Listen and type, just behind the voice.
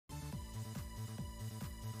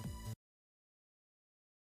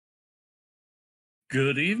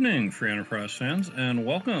Good evening, Free Enterprise fans, and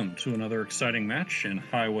welcome to another exciting match in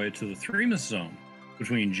Highway to the Threemus Zone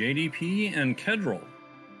between JDP and keddril.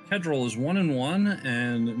 Keddril is 1-1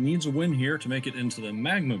 and needs a win here to make it into the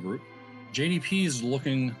Magma group. JDP is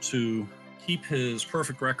looking to keep his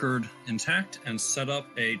perfect record intact and set up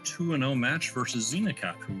a 2-0 match versus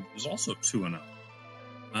Xenocat, who is also 2-0.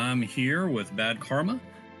 I'm here with Bad Karma.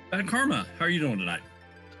 Bad Karma, how are you doing tonight?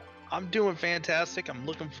 I'm doing fantastic. I'm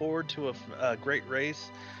looking forward to a great race.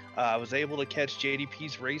 I was able to catch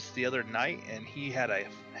JDP's race the other night, and he had a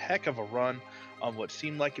heck of a run on what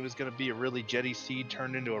seemed like it was going to be a really jetty seed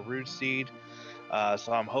turned into a rude seed.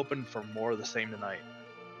 So I'm hoping for more of the same tonight.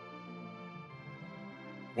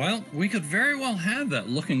 Well, we could very well have that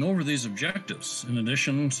looking over these objectives. In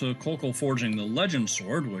addition to Kolkol forging the Legend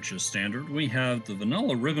Sword, which is standard, we have the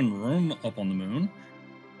Vanilla Ribbon Room up on the moon,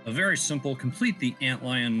 a very simple complete the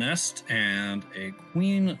Antlion Nest, and a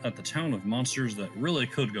Queen at the Town of Monsters that really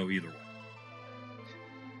could go either way.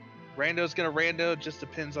 Rando's going to rando, just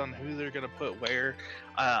depends on who they're going to put where.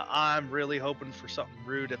 I'm really hoping for something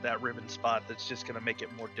rude at that ribbon spot that's just going to make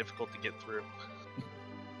it more difficult to get through.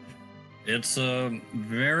 It's a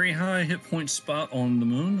very high hit point spot on the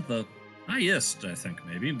moon, the highest, I think,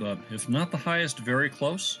 maybe, but if not the highest, very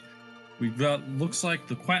close. We've got, looks like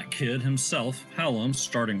the Quack Kid himself, Hallam,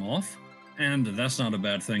 starting off, and that's not a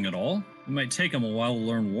bad thing at all. It might take him a while to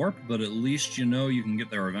learn Warp, but at least you know you can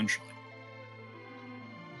get there eventually.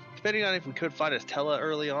 Depending on if we could find a Tella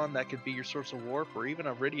early on, that could be your source of Warp, or even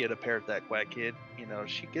a Rydia to pair with that Quack Kid. You know,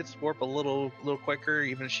 she gets Warp a little quicker,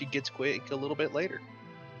 even if she gets quick a little bit later.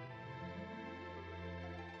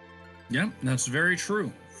 Yeah, that's very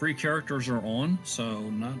true. Free characters are on, so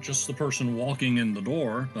not just the person walking in the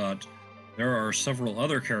door, but there are several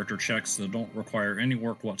other character checks that don't require any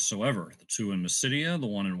work whatsoever. The two in Mysidia, the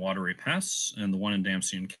one in Watery Pass, and the one in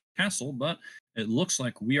Damsian Castle, but it looks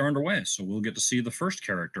like we are underway, so we'll get to see the first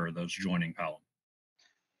character that's joining Palom.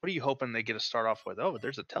 What are you hoping they get to start off with? Oh,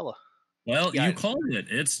 there's a Tella. Well, you called it.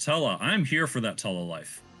 It's Tella. I'm here for that Tella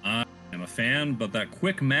life. I am a fan, but that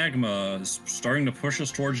quick magma is starting to push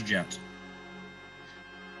us towards Jet.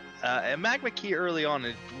 And Magma Key early on,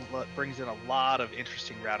 it brings in a lot of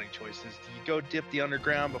interesting routing choices. Do you go dip the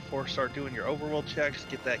underground before start doing your overworld checks,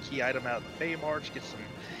 get that key item out of the Fey March, get some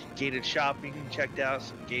gated shopping checked out,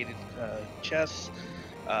 some gated chests?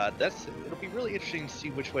 It'll be really interesting to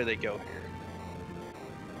see which way they go here.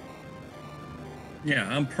 Yeah,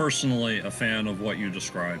 I'm personally a fan of what you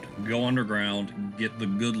described. Go underground, get the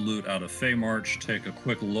good loot out of Fey March, take a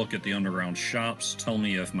quick look at the underground shops, tell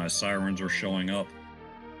me if my sirens are showing up,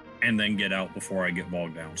 and then get out before I get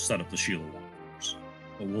bogged down. Set up the Sheila one, of course.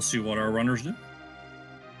 But we'll see what our runners do.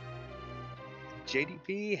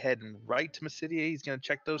 JDP heading right to Mysidia. He's going to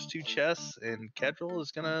check those two chests, and keddril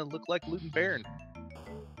is going to look like Loot and Baron.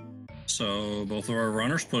 So both of our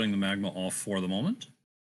runners putting the magma off for the moment.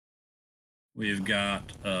 We've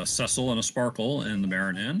got a Cecil and a Sparkle in the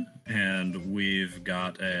Baron Inn, and we've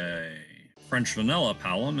got a French Vanilla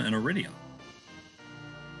Palom and a Rydia.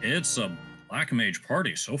 It's a Black Mage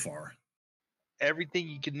party so far. Everything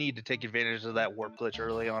you could need to take advantage of that warp glitch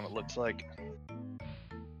early on, it looks like.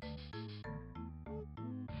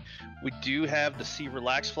 We do have the Sea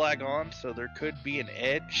Relax flag on, so there could be an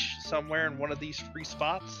edge somewhere in one of these free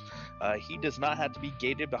spots. He does not have to be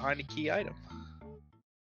gated behind a key item.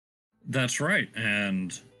 That's right,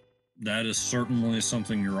 and that is certainly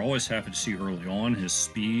something you're always happy to see early on. His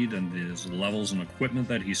speed and his levels and equipment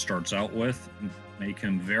that he starts out with make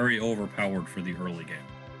him very overpowered for the early game.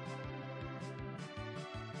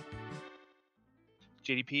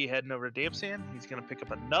 JDP heading over to Damsian. He's going to pick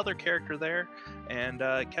up another character there, and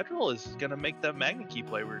keddril is going to make the Magma Key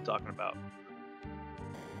play we were talking about.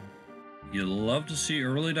 You love to see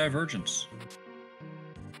early divergence.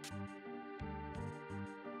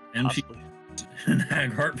 And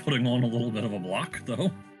Haghart putting on a little bit of a block,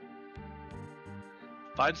 though.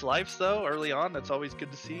 Finds lives, though, early on. That's always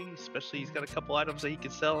good to see, especially he's got a couple items that he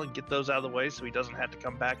can sell and get those out of the way so he doesn't have to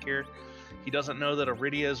come back here. He doesn't know that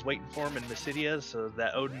Rydia is waiting for him in Mysidia, so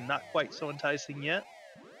that Odin not quite so enticing yet.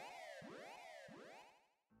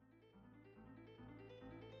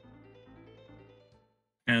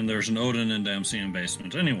 And there's an Odin in Damsian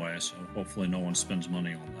basement anyway, so hopefully no one spends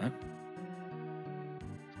money on that.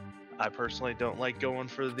 I personally don't like going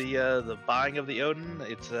for the buying of the Odin.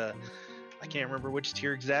 It's I can't remember which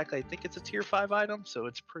tier exactly. I think it's a tier 5 item, so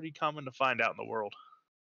it's pretty common to find out in the world.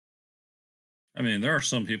 I mean, there are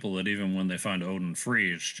some people that even when they find Odin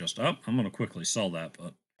free, it's just, oh, I'm going to quickly sell that,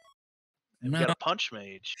 but you got a punch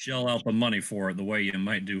mage. Shell out the money for it the way you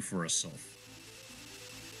might do for a sylph.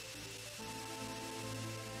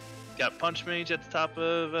 got Punch Mage at the top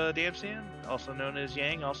of Damsian, also known as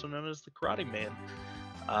Yang, also known as the Karate Man.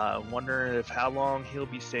 Wondering if how long he'll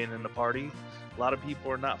be staying in the party. A lot of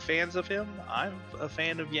people are not fans of him. I'm a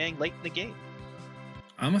fan of Yang late in the game.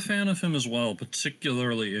 I'm a fan of him as well,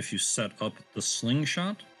 particularly if you set up the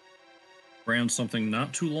slingshot. Ran something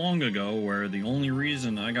not too long ago where the only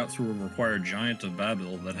reason I got through a required giant of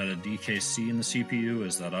Babel that had a DKC in the CPU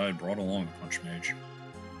is that I had brought along a Punch Mage.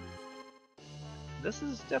 This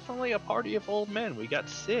is definitely a party of old men. We got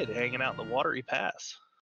Sid hanging out in the Watery Pass.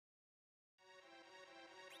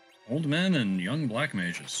 Old men and young black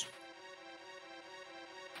mages.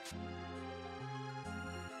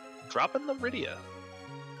 Dropping the Rydia.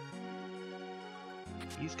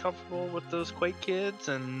 He's comfortable with those Quake kids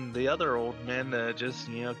and the other old men to just,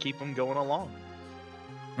 keep them going along.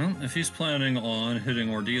 Well, if he's planning on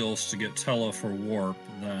hitting ordeals to get Tella for Warp,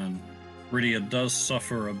 then Rydia does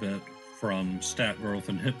suffer a bit from stat growth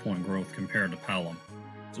and hit point growth compared to Palom.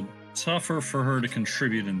 It's tougher for her to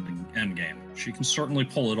contribute in the endgame. She can certainly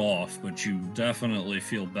pull it off, but you definitely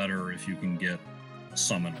feel better if you can get a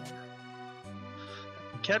summon on her.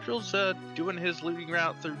 Keddril's doing his looting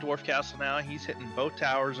route through Dwarf Castle now. He's hitting both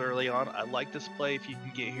towers early on. I like this play if you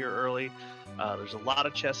can get here early. There's a lot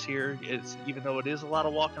of chests here. Even though it is a lot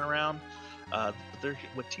of walking around,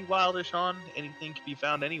 with T Wildish on, anything can be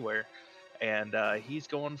found anywhere. And he's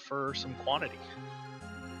going for some quantity.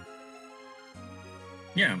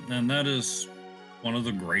 Yeah, and that is one of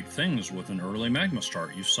the great things with an early Magma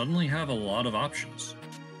start. You suddenly have a lot of options.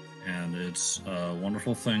 And it's a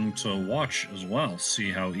wonderful thing to watch as well,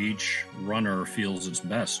 see how each runner feels its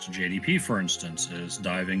best. JDP, for instance, is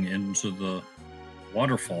diving into the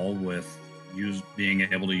waterfall with being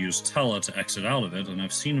able to use Tella to exit out of it, and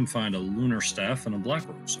I've seen him find a Lunar Staff and a Black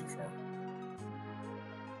Robe so far.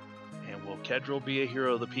 And will Keddril be a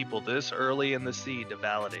hero of the people this early in the seed to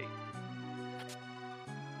validate?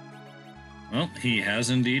 Well, he has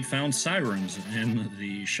indeed found sirens in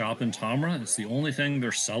the shop in Tamra. It's the only thing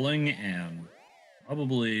they're selling, and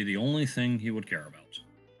probably the only thing he would care about.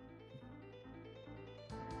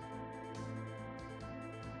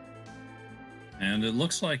 And it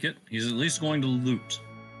looks like it. He's at least going to loot.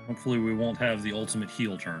 Hopefully we won't have the ultimate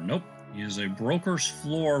heel turn. Nope. He is a broker's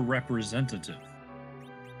floor representative.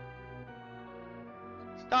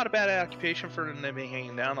 It's not a bad occupation for him to be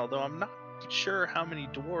hanging down, although I'm not sure how many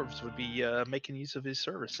dwarves would be making use of his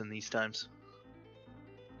service in these times.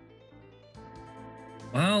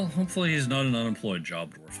 Well, hopefully he's not an unemployed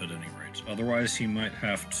job dwarf at any rate. Otherwise, he might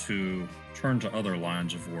have to turn to other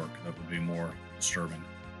lines of work that would be more disturbing.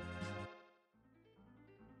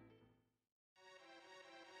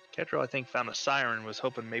 Keddril, I think, found a siren, was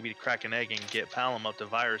hoping maybe to crack an egg and get Palom up to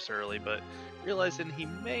Virus early, but realizing he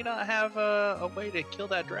may not have a way to kill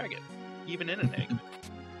that dragon, even in an egg.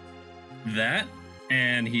 That,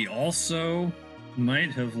 and he also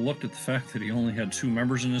might have looked at the fact that he only had 2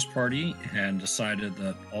 members in his party and decided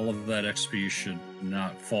that all of that XP should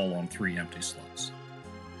not fall on 3 empty slots.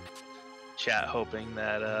 Chat hoping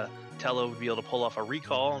that Tella would be able to pull off a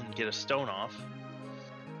recall and get a stone off.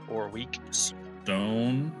 Or weak.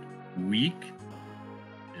 Stone weak?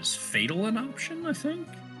 Is fatal an option, I think?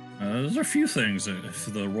 There's a few things that if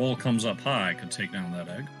the roll comes up high could take down that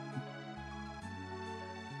egg.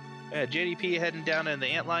 JDP heading down in the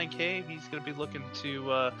Antlion Cave. He's going to be looking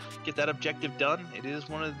to get that objective done. It is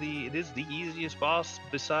the easiest boss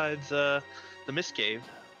besides the Mist Cave.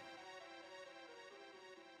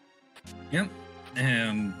 Yep,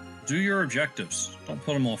 and do your objectives. Don't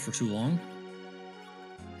put them off for too long.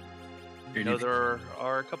 You know, there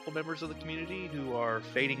are a couple members of the community who are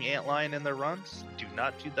fading Antlion in their runs. Do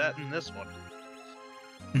not do that in this one.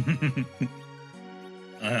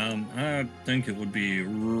 I think it would be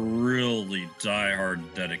really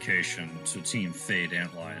die-hard dedication to Team Fade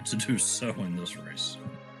Antlion to do so in this race.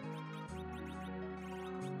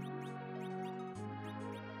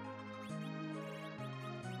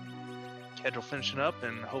 Keddril finishing up,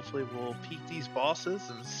 and hopefully we'll peek these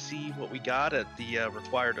bosses and see what we got at the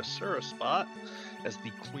required Asura spot as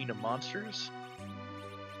the Queen of Monsters.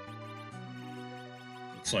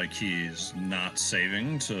 Looks like he's not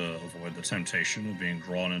saving to avoid the temptation of being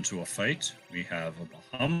drawn into a fight. We have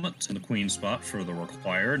a Bahamut in the Queen spot for the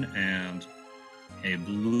required, and a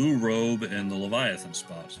blue robe in the Leviathan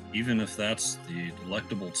spot. Even if that's the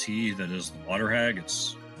delectable tea that is the Water Hag,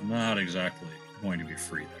 it's not exactly going to be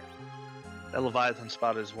free there. That Leviathan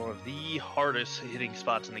spot is one of the hardest hitting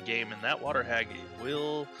spots in the game, and that Water Hag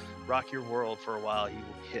will rock your world for a while. He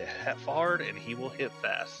will hit hard, and he will hit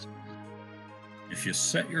fast. If you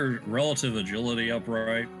set your relative agility up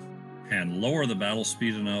right, and lower the battle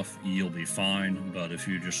speed enough, you'll be fine. But if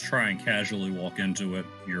you just try and casually walk into it,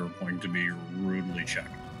 you're going to be rudely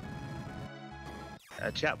checked.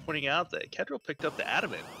 Chat pointing out that Keddril picked up the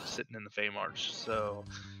Adamant sitting in the Fey March, so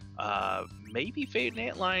maybe Fate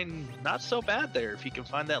and Antline not so bad there if he can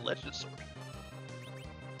find that Legend Sword.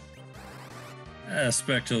 I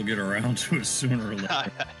expect he'll get around to it sooner or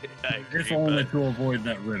later. I agree, if only to avoid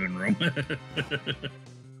that ribbon room.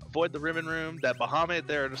 Avoid the ribbon room. That Bahamut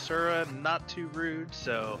there in Asura, not too rude,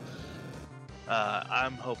 so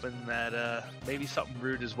I'm hoping that maybe something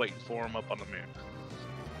rude is waiting for him up on the moon.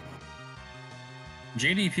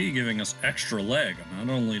 JDP giving us extra leg. Not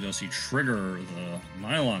only does he trigger the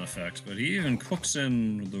nylon effects, but he even cooks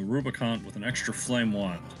in the Rubicon with an extra flame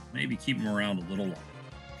wand. Maybe keep him around a little longer.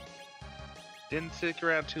 Didn't stick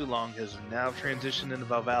around too long, has now transitioned into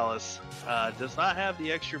Valvalis. Does not have the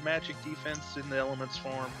extra magic defense in the elements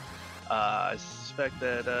form. I suspect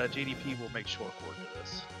that JDP will make short work of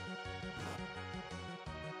this.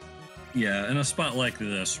 Yeah, in a spot like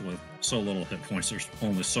this with so little hit points, there's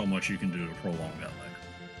only so much you can do to prolong that leg.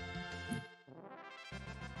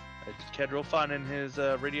 Keddril finding his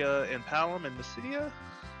Rydia and Palom and Mysidia.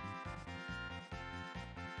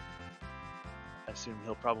 I assume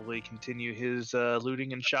he'll probably continue his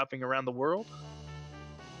looting and shopping around the world.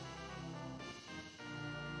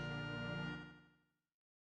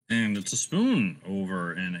 And it's a spoon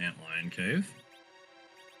over in Antlion Cave.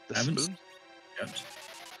 The spoon? Yet.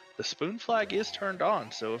 The spoon flag is turned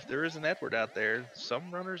on, so if there is an Edward out there,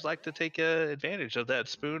 some runners like to take advantage of that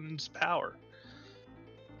spoon's power.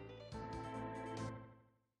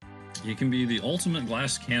 He can be the ultimate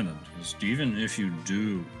glass cannon, because even if you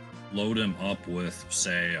do load him up with,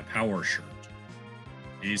 say, a power shirt,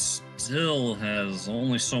 he still has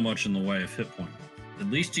only so much in the way of hit point.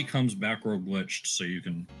 At least he comes back row glitched, so you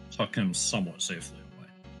can tuck him somewhat safely away.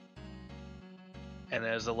 And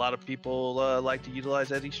as a lot of people like to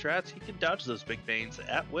utilize Eddie strats, he can dodge those big banes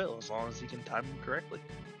at will, as long as he can time them correctly.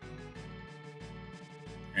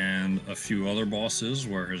 And a few other bosses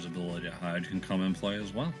where his ability to hide can come in play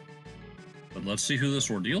as well. But let's see who this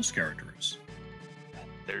Ordeals character is.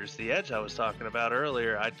 There's the edge I was talking about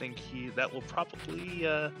earlier. I think that will probably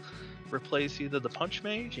replace either the Punch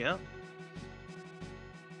Mage, yeah.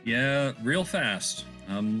 Yeah, real fast.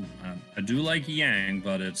 I do like Yang,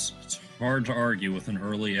 but it's hard to argue with an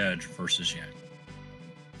early edge versus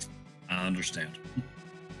Yang. I understand.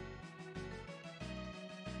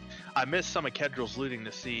 I missed some of Keddril's looting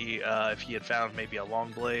to see if he had found maybe a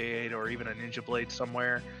long blade or even a ninja blade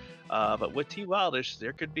somewhere. But with T Wildish,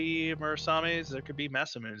 there could be Murasames, there could be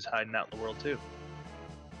Masamunes hiding out in the world too.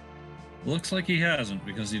 Looks like he hasn't,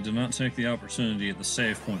 because he did not take the opportunity at the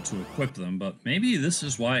save point to equip them, but maybe this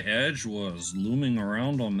is why Edge was looming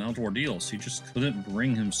around on Mount Ordeals. He just couldn't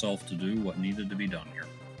bring himself to do what needed to be done here.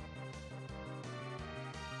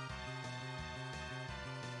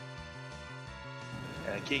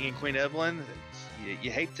 King and Queen Evelyn,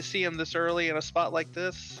 you hate to see him this early in a spot like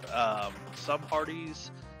this. Some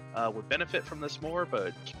parties would benefit from this more,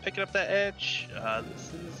 but picking up that edge,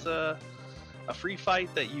 this is a free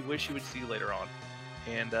fight that you wish you would see later on.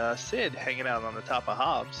 And Sid hanging out on the top of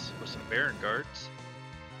Hobbs with some Baron Guards.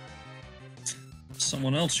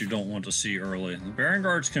 Someone else you don't want to see early. The Baron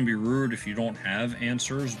Guards can be rude if you don't have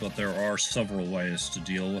answers, but there are several ways to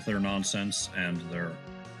deal with their nonsense, and they're...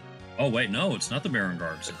 Oh, wait, no, it's not the Baron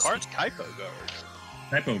Guards. It's Typo Guards.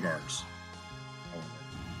 Typo Guards.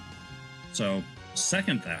 So,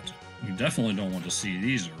 second that. You definitely don't want to see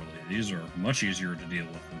these early. These are much easier to deal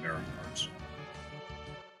with than Baron Guards.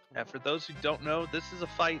 And for those who don't know, this is a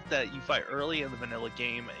fight that you fight early in the vanilla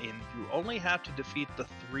game, and you only have to defeat the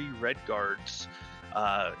 3 red guards,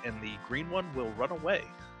 and the green one will run away.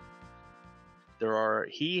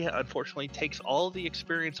 He unfortunately takes all of the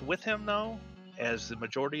experience with him though, as the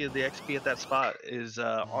majority of the XP at that spot is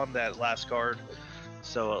on that last guard.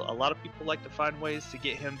 So a lot of people like to find ways to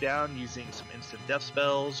get him down using some instant death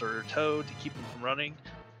spells or Toad to keep him from running,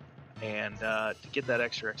 and to get that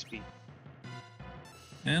extra XP.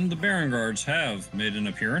 And the Baron Guards have made an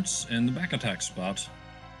appearance in the back attack spot.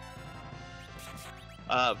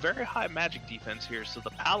 Very high magic defense here, so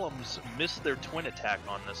the Paloms missed their twin attack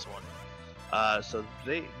on this one. So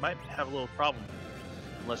they might have a little problem,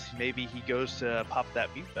 unless maybe he goes to pop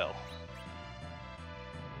that mute bell.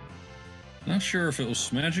 Not sure if it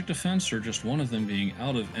was magic defense or just one of them being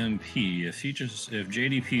out of MP. If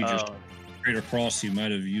JDP just straight across, he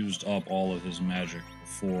might have used up all of his magic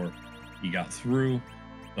before he got through.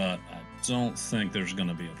 But I don't think there's going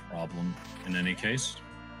to be a problem in any case.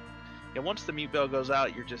 Yeah, once the mute bell goes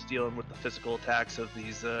out, you're just dealing with the physical attacks of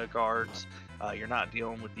these guards. You're not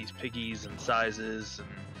dealing with these piggies and sizes and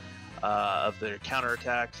of their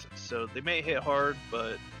counterattacks, so they may hit hard,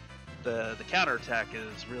 but the counterattack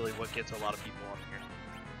is really what gets a lot of people on here.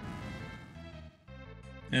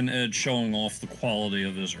 And Ed showing off the quality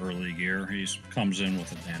of his early gear. He comes in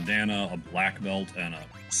with a bandana, a black belt, and a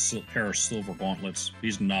pair of silver gauntlets.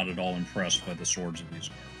 He's not at all impressed by the swords of these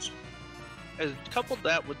guards. And coupled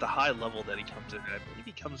that with the high level that he comes in at, I believe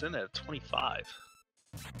he comes in at 25.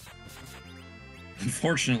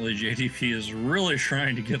 Unfortunately, JDP is really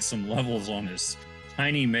trying to get some levels on his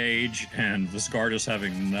tiny mage, and this guard is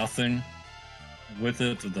having nothing with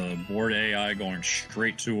it. The board AI going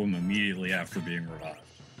straight to him immediately after being revived.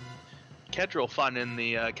 Keddril finding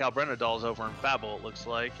the Calbrenna dolls over in Fabble, it looks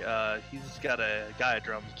like. He's got a Gaia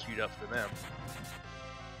drum queued up for them.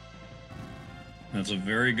 That's a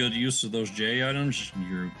very good use of those J items.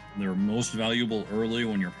 They're most valuable early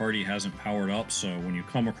when your party hasn't powered up, so when you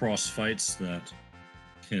come across fights that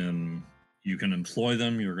you can employ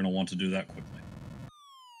them, you're going to want to do that quickly.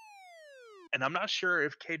 And I'm not sure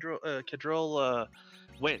if Keddril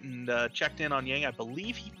went and checked in on Yang. I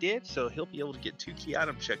believe he did, so he'll be able to get 2 key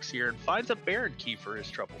item checks here and finds a Baron key for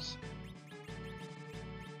his troubles.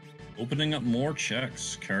 Opening up more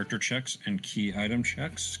checks, character checks, and key item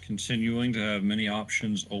checks, continuing to have many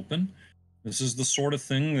options open. This is the sort of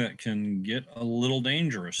thing that can get a little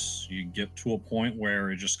dangerous. You get to a point where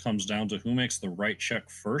it just comes down to who makes the right check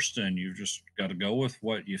first, and you just got to go with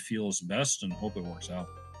what you feel is best and hope it works out.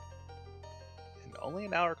 And only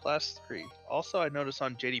an hour class 3. Also, I noticed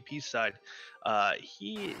on JDP's side,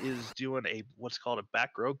 he is doing what's called a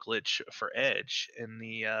back row glitch for Edge in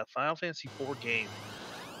the Final Fantasy IV game.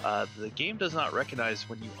 The game does not recognize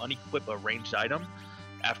when you unequip a ranged item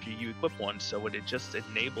after you equip one, so it just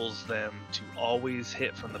enables them to always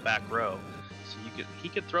hit from the back row. So he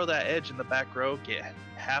could throw that Edge in the back row, get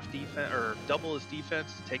half defense or double his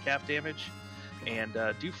defense, take half damage, and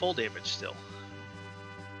do full damage still.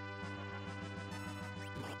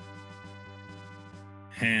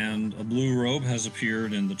 And a blue robe has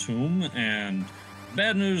appeared in the tomb, and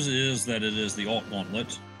bad news is that it is the alt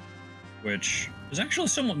gauntlet, which is actually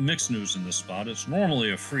somewhat mixed news in this spot. It's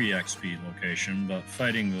normally a free XP location, but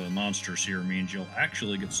fighting the monsters here means you'll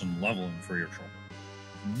actually get some leveling for your trouble.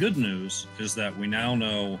 Good news is that we now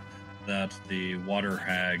know that the water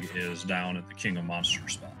hag is down at the King of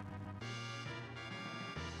Monsters spot.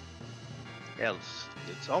 Yeah,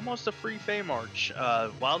 it's almost a free Fey March.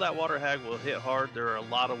 While that water hag will hit hard, there are a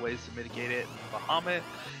lot of ways to mitigate it. Bahamut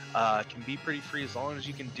can be pretty free as long as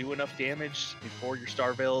you can do enough damage before your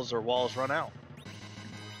star veils or walls run out.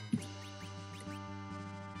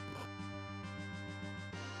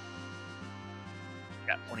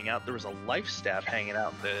 Yeah, pointing out there was a life staff hanging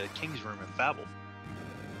out in the King's room in Fabble.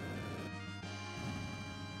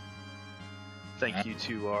 Thank you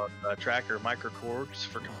to our tracker Microcords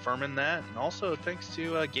for confirming that, and also thanks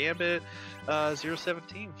to Gambit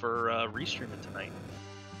 017 for restreaming tonight.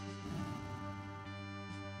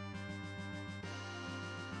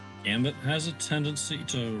 Gambit has a tendency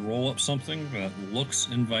to roll up something that looks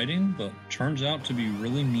inviting, but turns out to be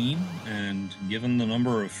really mean, and given the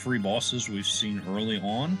number of free bosses we've seen early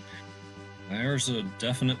on, there's a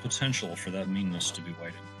definite potential for that meanness to be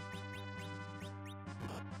waiting.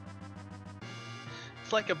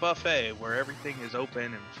 It's like a buffet where everything is open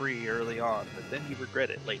and free early on, but then you regret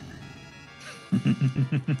it later.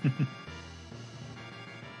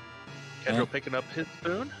 Keddril picking up his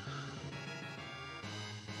spoon.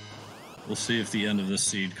 We'll see if the end of this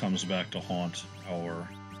seed comes back to haunt our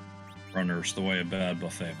runners the way a bad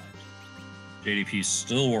buffet might. JDP's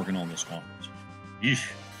still working on this gauntlet. Yeesh.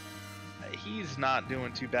 He's not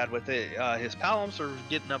doing too bad with it. His palms are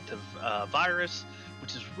getting up to virus,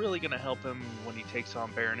 which is really going to help him when he takes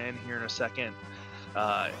on Baron N here in a second.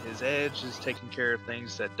 His edge is taking care of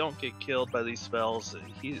things that don't get killed by these spells.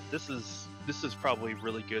 This is probably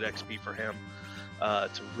really good XP for him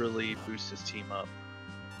to really boost his team up.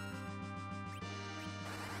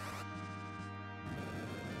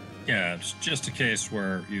 Yeah, it's just a case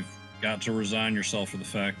where you've got to resign yourself to the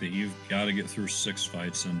fact that you've got to get through 6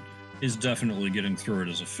 fights, and he's definitely getting through it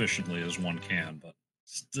as efficiently as one can, but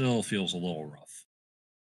still feels a little rough.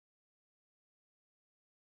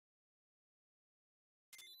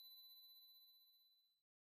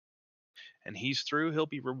 And he's through. He'll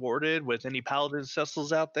be rewarded with any Paladin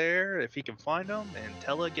Cecils out there if he can find them, and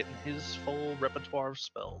Tella getting his full repertoire of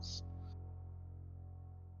spells.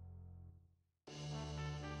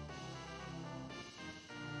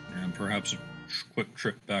 And perhaps a quick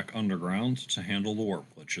trip back underground to handle the warp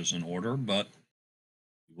glitches in order, but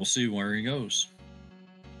we'll see where he goes.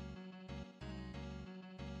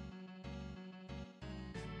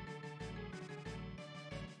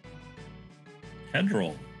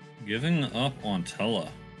 Keddril giving up on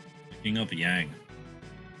Tella, picking up Yang.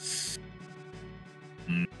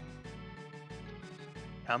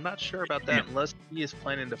 I'm not sure about that unless he is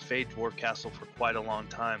planning to fade Dwarf Castle for quite a long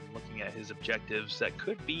time. Looking at his objectives, that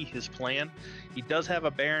could be his plan. He does have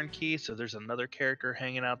a Baron key, so there's another character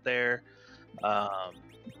hanging out there.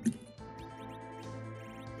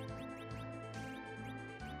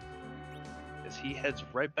 As he heads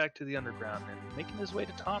right back to the underground and making his way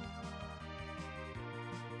to Tom.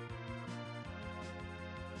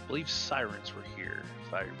 I believe sirens were here,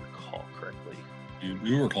 if I recall correctly. You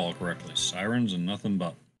do recall correctly. Sirens and nothing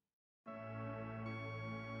but.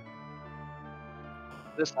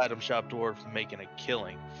 This item shop dwarf making a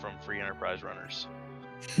killing from free enterprise runners.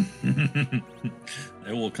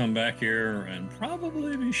 They will come back here and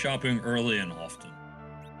probably be shopping early and often.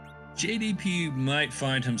 JDP might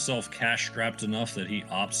find himself cash strapped enough that he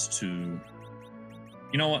opts to,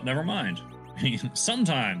 you know what, never mind.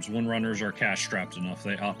 Sometimes when runners are cash strapped enough,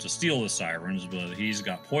 they opt to steal the sirens, but he's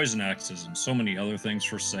got poison axes and so many other things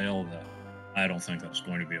for sale that I don't think that's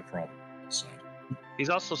going to be a problem. So. He's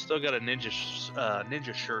also still got a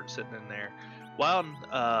ninja shirt sitting in there. While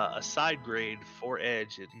a side grade for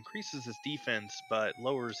Edge, it increases his defense but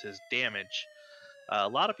lowers his damage. A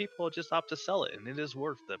lot of people just opt to sell it, and it is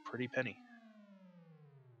worth a pretty penny.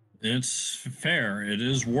 It's fair. It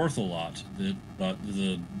is worth a lot. But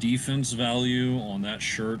the defense value on that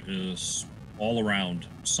shirt is all around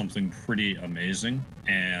something pretty amazing.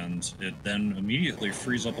 And it then immediately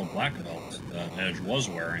frees up a black belt that Edge was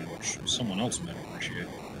wearing, which someone else might appreciate.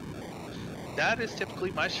 That is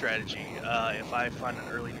typically my strategy. If I find an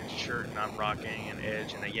early ninja shirt and I'm rocking an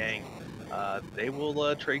Edge and a Yang, they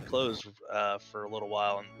will trade clothes for a little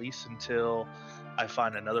while, at least until I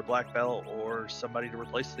find another black belt or somebody to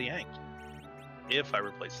replace the Yang. If I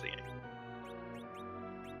replace the Yang.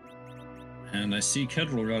 And I see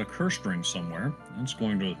Keddril got a curse ring somewhere. That's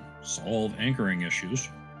going to solve anchoring issues.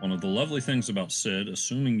 One of the lovely things about Sid,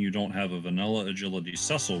 assuming you don't have a vanilla agility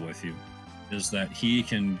Cecil with you, is that he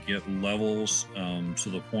can get levels to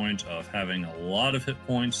the point of having a lot of hit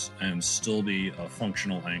points and still be a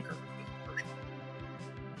functional anchor.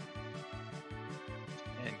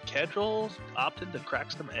 And Keddril opted to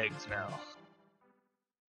crack some eggs now.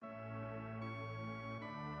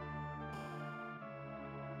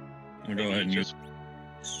 I'll go ahead and use.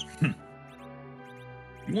 You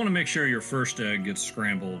want to make sure your first egg gets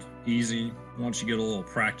scrambled easy. Once you get a little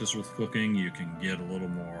practice with cooking, you can get a little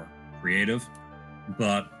more creative.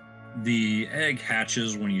 But the egg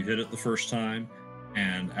hatches when you hit it the first time,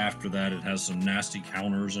 and after that it has some nasty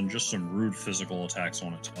counters and just some rude physical attacks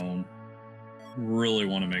on its own. Really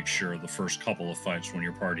want to make sure the first couple of fights when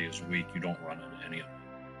your party is weak, you don't run into any of them.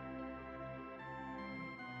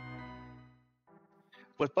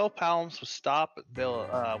 With both palms with stop,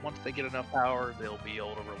 they'll once they get enough power, they'll be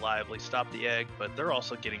able to reliably stop the egg, but they're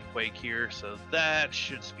also getting Quake here, so that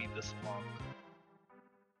should speed this along.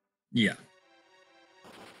 Yeah.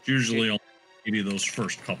 Usually only maybe those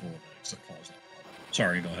first couple of eggs that cause that problem.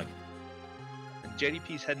 Sorry, go ahead.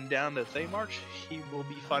 JDP's heading down to Thaymarch. He will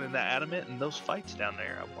be finding that adamant and those fights down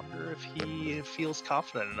there. I wonder if he feels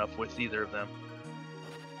confident enough with either of them.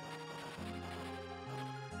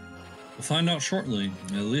 We'll find out shortly.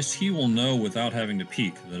 At least he will know without having to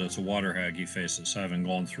peek that it's a water hag he faces, having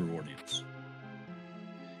gone through ordeals.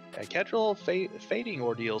 Yeah, Keddril fading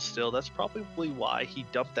ordeals still. That's probably why he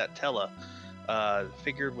dumped that Tella.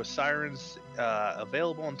 Figured with sirens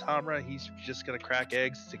available in Tamra, he's just going to crack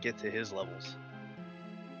eggs to get to his levels.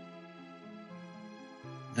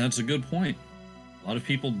 That's a good point. A lot of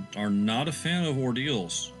people are not a fan of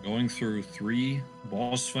ordeals. Going through 3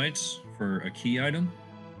 boss fights for a key item.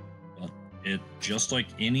 It just like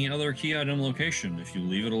any other key item location, if you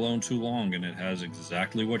leave it alone too long and it has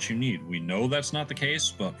exactly what you need. We know that's not the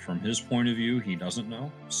case, but from his point of view, he doesn't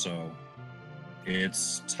know. So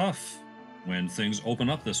it's tough when things open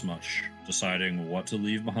up this much, deciding what to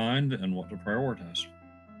leave behind and what to prioritize.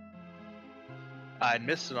 I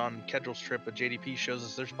missed it on Keddril's trip, but JDP shows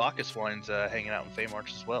us there's Bacchus wines hanging out in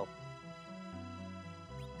Thaymarch as well.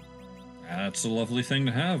 That's a lovely thing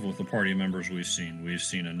to have with the party members we've seen. We've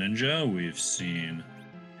seen a ninja, we've seen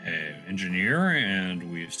an engineer,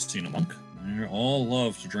 and we've seen a monk. They all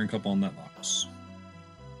love to drink up on that box.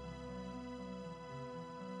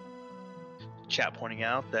 Chat pointing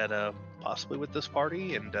out that possibly with this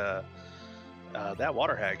party and that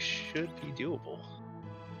water hag should be doable.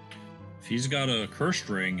 If he's got a curse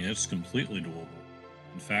ring, it's completely doable.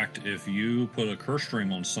 In fact, if you put a curse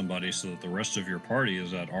ring on somebody so that the rest of your party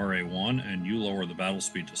is at RA1 and you lower the battle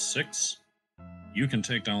speed to 6, you can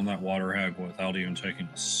take down that water hag without even taking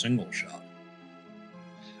a single shot.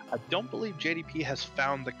 I don't believe JDP has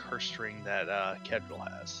found the curse string that Keddril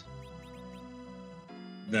has.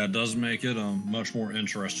 That does make it a much more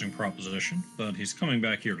interesting proposition, but he's coming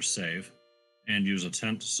back here to save and use a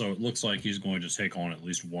tent, so it looks like he's going to take on at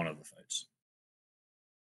least one of the fights.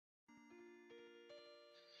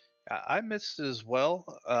 I missed it as well.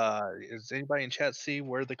 Does anybody in chat see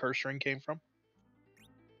where the curse string came from?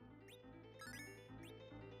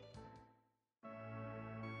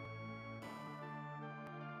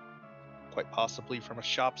 Quite possibly from a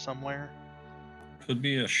shop somewhere. Could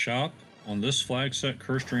be a shop. On this flag set,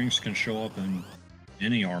 curse strings can show up in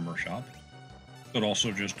any armor shop. Could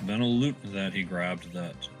also just been a loot that he grabbed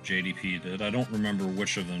that JDP did. I don't remember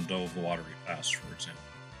which of them dove the watery pass, for example.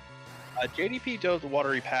 JDP dove the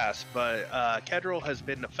watery pass, but Keddril has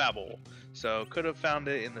been to Fabble, so could have found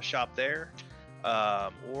it in the shop there,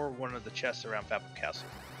 or one of the chests around Fabble Castle.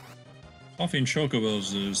 Coffee and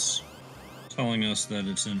Chocobos is telling us that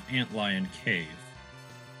it's an Antlion cave.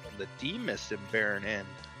 And the Threemus in Barren Inn.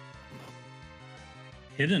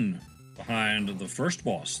 Hidden behind the first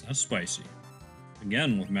boss. That's spicy.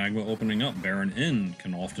 Again, with Magma opening up, Barren Inn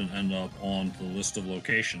can often end up on the list of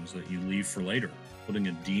locations that you leave for later. Putting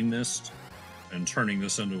a demist and turning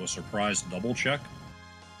this into a surprise double check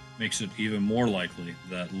makes it even more likely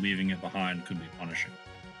that leaving it behind could be punishing.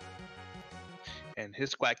 And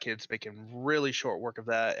his Squat Kid's making really short work of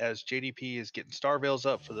that as JDP is getting Star Veils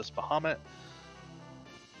up for this Bahamut.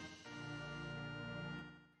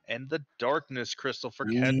 And the Darkness Crystal for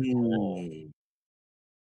Keddril.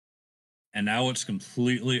 And now it's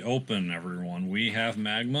completely open, everyone. We have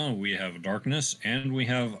Magma, we have Darkness, and we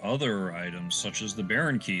have other items such as the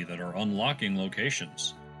Baron Key that are unlocking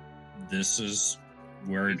locations. This is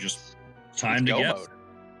where it just time to get.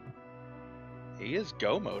 He is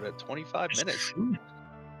go mode at 25 minutes. True.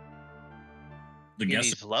 The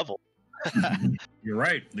guessing needs level. You're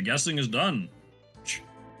right. The guessing is done.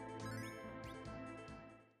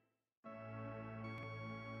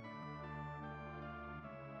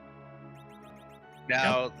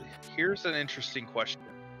 Now, here's an interesting question.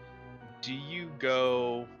 Do you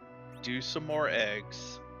go do some more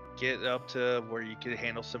eggs, get up to where you can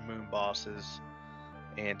handle some moon bosses,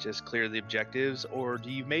 and just clear the objectives, or do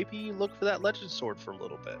you maybe look for that legend sword for a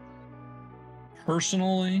little bit?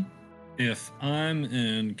 Personally, if I'm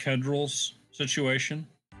in Keddril's situation,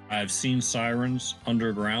 I've seen sirens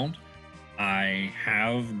underground, I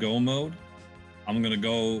have go mode, I'm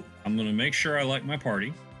gonna make sure I like my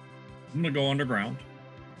party, I'm gonna go underground,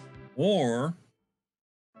 or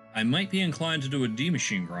I might be inclined to do a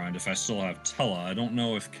D-Machine grind if I still have Tella. I don't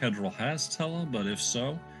know if Keddril has Tella, but if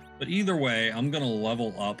so. But either way, I'm gonna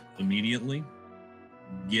level up immediately,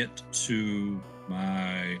 get to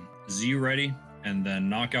my Z ready, and then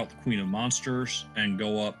knock out the Queen of Monsters and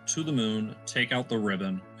go up to the moon, take out the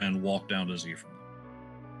ribbon, and walk down to Z from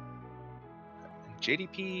there.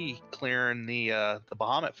 JDP clearing the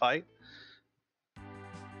Bahamut fight.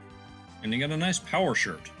 And you get a nice power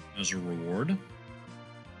shirt as a reward.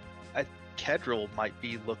 Keddril might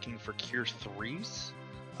be looking for Cure 3s.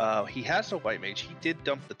 He has a White Mage. He did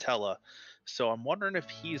dump the Tella, so I'm wondering if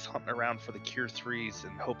he's hunting around for the Cure 3s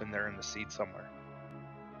and hoping they're in the seed somewhere.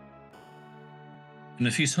 And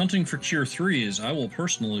if he's hunting for Cure 3s, I will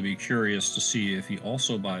personally be curious to see if he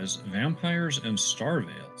also buys Vampires and Star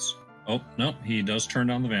Veils. Oh, no, he does turn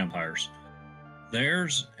down the Vampires.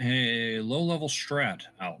 There's a low-level strat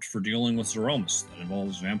out for dealing with Threemus that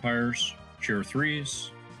involves Vampires, Cure 3s,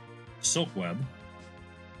 Silk Web,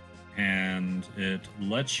 and it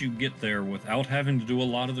lets you get there without having to do a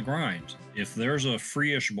lot of the grind. If there's a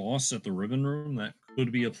free-ish boss at the Ribbon Room, that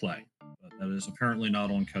could be a play, but that is apparently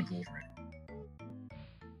not on Keddril's radar.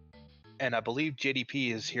 And I believe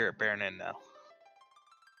JDP is here at Barren Inn now.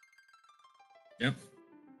 Yep,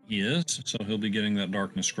 he is, so he'll be getting that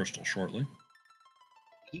Darkness Crystal shortly.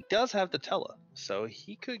 He does have the Tella, so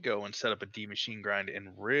he could go and set up a D-Machine grind and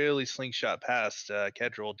really slingshot past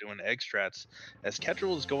Keddril doing egg strats. As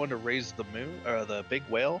Keddril is going to raise the moon, or the big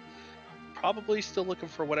whale, probably still looking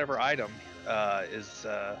for whatever item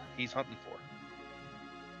he's hunting for.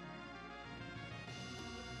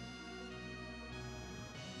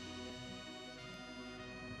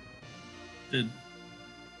 Did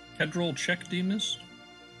Keddril check Threemus?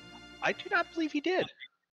 I do not believe he did.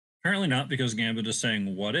 Apparently not, because Gambit is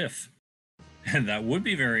saying, what if? And that would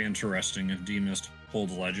be very interesting if Threemus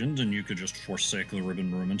pulled Legend and you could just forsake the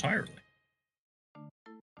Ribbon Room entirely.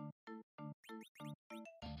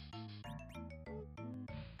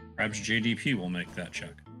 Perhaps JDP will make that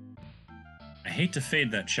check. I hate to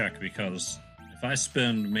fade that check because if I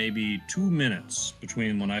spend maybe 2 minutes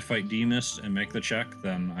between when I fight Threemus and make the check,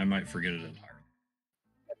 then I might forget it entirely.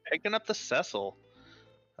 Picking up the Cecil,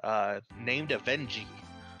 named Avengi.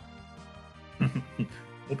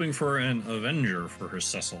 Hoping for an Avenger for his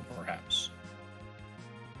Cecil, perhaps.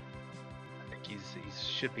 I think he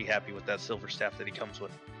should be happy with that silver staff that he comes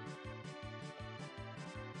with.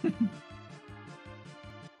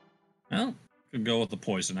 Well, could go with the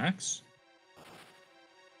Poison Axe.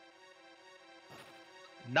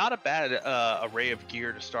 Not a bad array of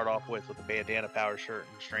gear to start off with a bandana, power shirt,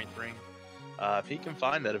 and strength ring. If he can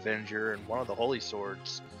find that Avenger and one of the Holy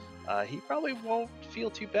Swords, he probably won't feel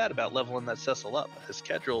too bad about leveling that Cecil up, as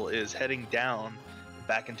keddril is heading down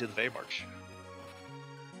back into the Vaymarch.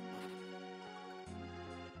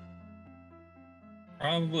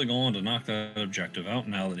 Probably going to knock that objective out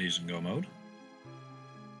now that he's in go mode.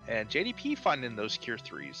 And JDP finding those Cure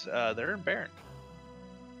 3s. They're in Baron.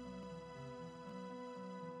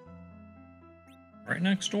 Right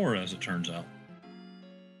next door, as it turns out.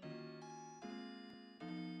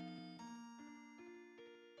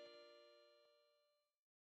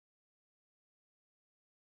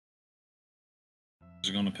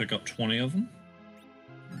 He's going to pick up 20 of them.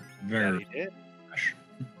 Very Yeah, he did. fresh.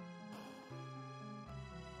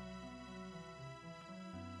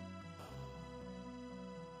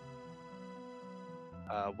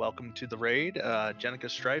 Welcome to the raid, Jenica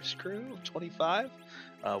Strife's crew of 25.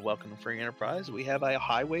 Welcome to Free Enterprise. We have a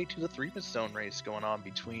highway to the Threemus zone race going on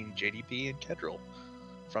between JDP and keddril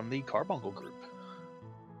from the Carbuncle group.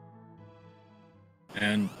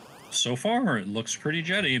 And so far, it looks pretty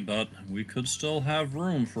jetty, but we could still have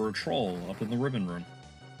room for a troll up in the ribbon room.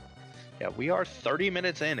 Yeah, we are 30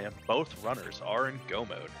 minutes in and both runners are in go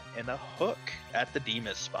mode, and a hook at the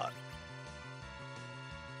Demus spot.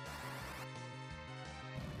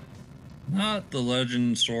 Not the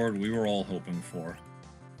legend sword we were all hoping for.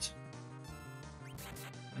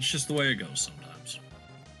 That's just the way it goes sometimes.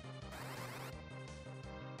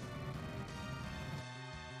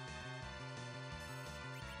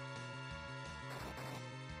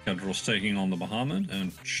 keddril's taking on the Bahamut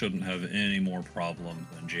and shouldn't have any more problem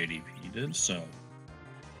than JDP did, so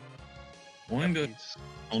going to,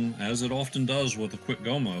 as it often does with a quick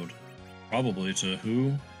go mode, probably to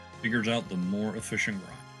who figures out the more efficient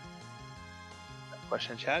grind.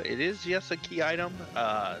 Question in chat. It is, yes, a key item,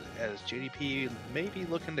 as JDP may be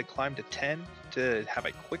looking to climb to 10 to have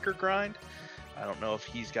a quicker grind. I don't know if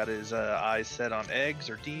he's got his eyes set on eggs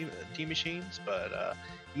or D machines, but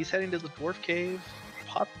he's heading to the Dwarf Cave,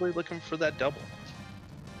 possibly looking for that double.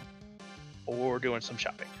 Or doing some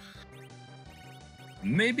shopping.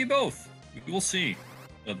 Maybe both. We will see.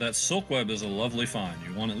 But that silk web is a lovely find.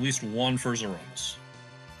 You want at least one for Zeromus.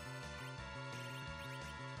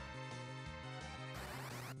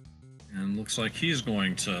 And looks like he's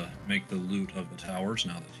going to make the loot of the towers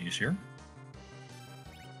now that he's here.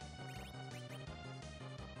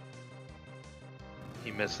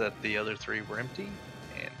 He missed that the other three were empty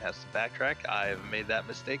and has to backtrack. I have made that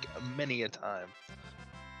mistake many a time.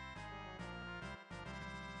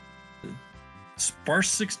 Sparse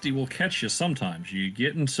 60 will catch you sometimes. You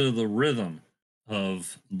get into the rhythm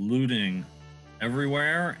of looting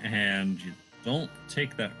everywhere and you don't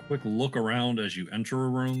take that quick look around as you enter a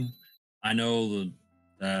room. I know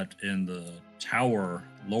that in the tower,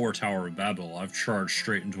 lower tower of Babel, I've charged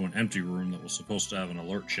straight into an empty room that was supposed to have an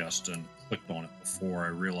alert chest and clicked on it before I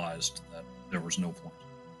realized that there was no point.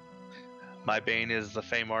 My bane is the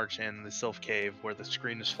Feymarch and the Sylph Cave where the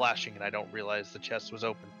screen is flashing and I don't realize the chest was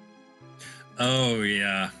open. Oh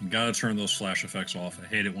yeah, gotta turn those flash effects off. I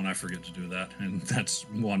hate it when I forget to do that, and that's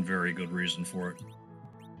one very good reason for it.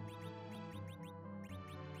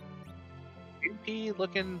 JP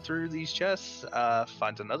looking through these chests,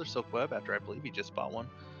 finds another silk web after I believe he just bought one.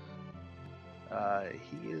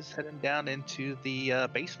 He is heading down into the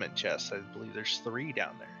basement chest. I believe there's 3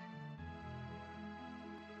 down there.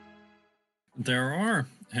 There are,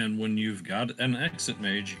 and when you've got an exit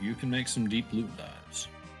mage, you can make some deep loot dives.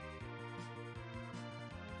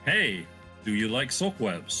 Hey, do you like silk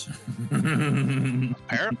webs?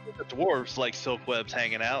 Apparently the dwarves like silk webs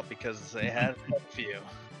hanging out because they had a few.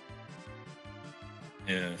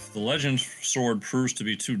 If the legend sword proves to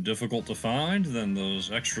be too difficult to find, then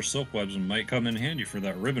those extra silk webs might come in handy for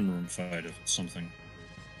that ribbon room fight if it's something.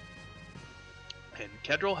 And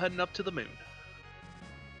keddril heading up to the moon.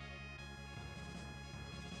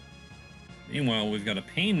 Meanwhile, we've got a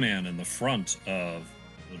Pain Man in the front of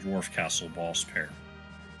the Dwarf Castle boss pair.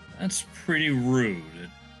 That's pretty rude. It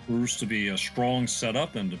proves to be a strong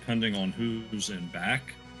setup, and depending on who's in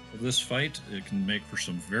back of this fight, it can make for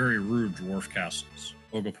some very rude dwarf castles.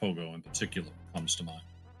 Ogopogo in particular comes to mind.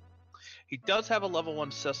 He does have a level 1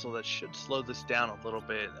 Cecil that should slow this down a little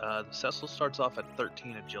bit. The Cecil starts off at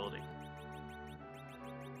 13 agility.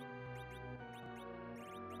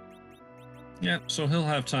 Yeah, so he'll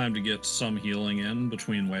have time to get some healing in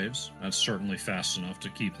between waves. That's certainly fast enough to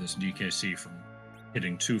keep this DKC from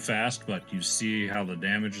hitting too fast, but you see how the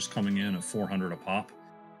damage is coming in at 400 a pop.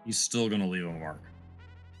 He's still going to leave a mark.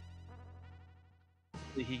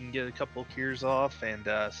 He can get a couple cures off and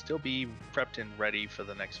still be prepped and ready for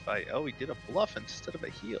the next fight. Oh, he did a bluff instead of a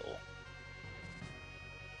heal.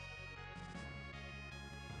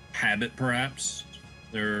 Habit, perhaps.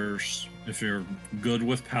 If you're good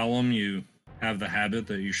with Pelham, you have the habit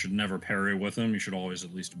that you should never parry with him. You should always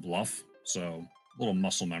at least bluff. So, a little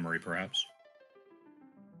muscle memory, perhaps.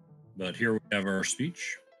 But here we have our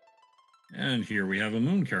speech. And here we have a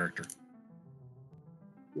moon character.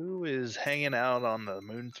 Who is hanging out on the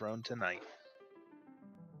moon throne tonight?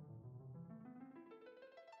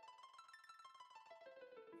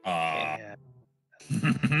 Yeah.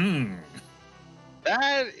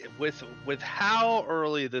 That with how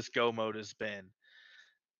early this go mode has been,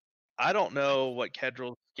 I don't know what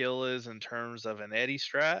keddril's skill is in terms of an Eddie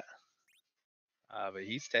strat, but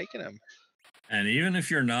he's taking him. And even if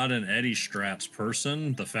you're not an Eddie Strats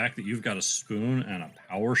person, the fact that you've got a spoon and a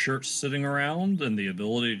power shirt sitting around and the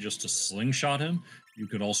ability just to slingshot him, you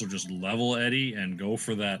could also just level Eddie and go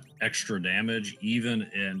for that extra damage even,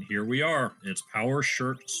 and here we are. It's power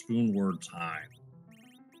shirt spoon word time.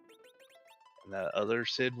 And the other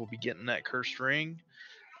Sid will be getting that cursed ring.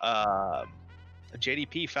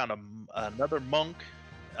 JDP found another monk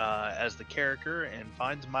as the character and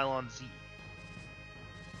finds Mylon Z.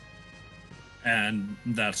 And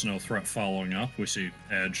that's no threat following up. We see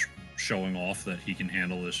Edge showing off that he can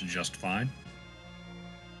handle this just fine.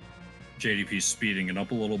 JDP's speeding it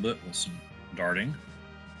up a little bit with some darting.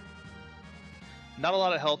 Not a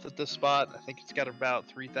lot of health at this spot. I think it's got about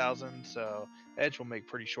 3,000, so Edge will make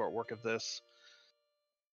pretty short work of this.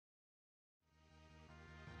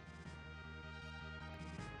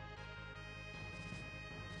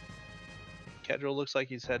 Keddril looks like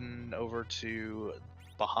he's heading over to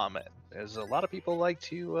Bahamut, as a lot of people like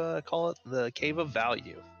to call it the Cave of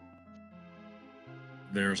Value.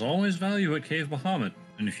 There's always value at Cave Bahamut,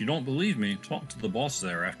 and if you don't believe me, talk to the boss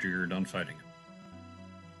there after you're done fighting him.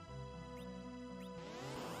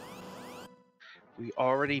 We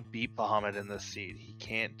already beat Bahamut in this seed. He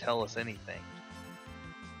can't tell us anything.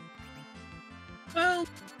 Well,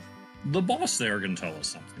 the boss there can tell us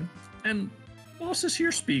something, and bosses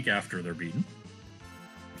here speak after they're beaten.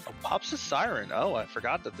 Oh, pops a siren. Oh, I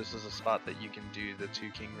forgot that this is a spot that you can do the 2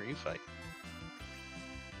 King refight.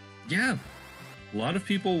 Yeah. A lot of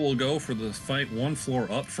people will go for the fight 1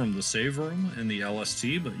 floor up from the save room in the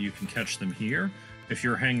LST, but you can catch them here. If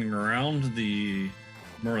you're hanging around the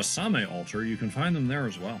Murasame altar, you can find them there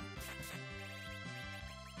as well.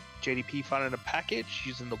 JDP finding a package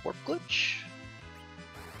using the warp glitch.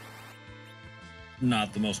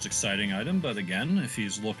 Not the most exciting item, but again, if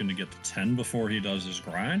he's looking to get to 10 before he does his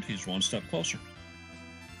grind, he's 1 step closer.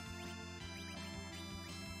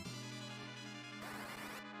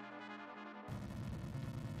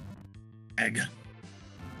 Egg.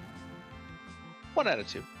 1 out of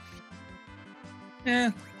 2.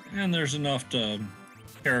 Yeah, and there's enough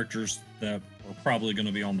characters that are probably going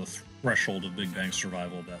to be on the threshold of Big Bang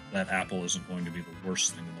survival that apple isn't going to be the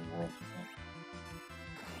worst thing in the world.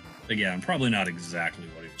 Again, probably not exactly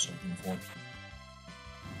what he was hoping for.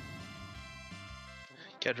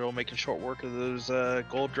 Keddril making short work of those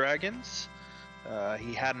gold dragons.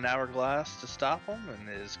 He had an hourglass to stop them, and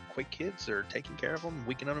his quick kids are taking care of him,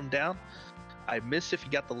 weakening him down. I miss if he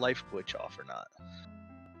got the life glitch off or not.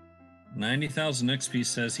 90,000 XP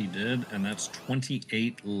says he did, and that's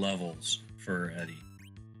 28 levels for Eddie.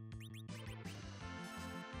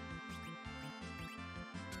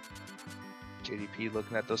 JDP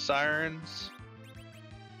looking at those sirens.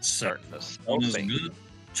 Starting to One is good,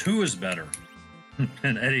 2 is better.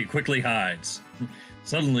 And Eddie quickly hides.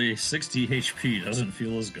 Suddenly, 60 HP doesn't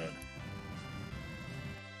feel as good.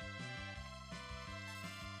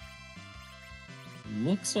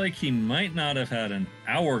 Looks like he might not have had an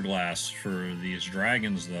hourglass for these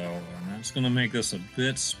dragons, though, and that's going to make this a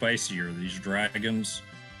bit spicier. These dragons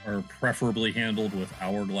are preferably handled with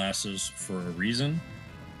hourglasses for a reason.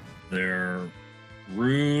 They're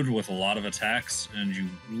rude with a lot of attacks, and you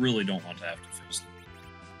really don't want to have to face them.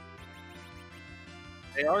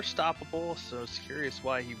 They are stoppable, so it's curious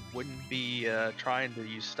why he wouldn't be trying to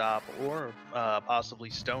use stop or possibly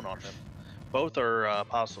stone on him. Both are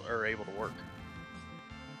able to work.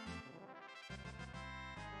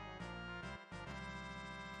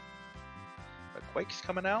 But Quake's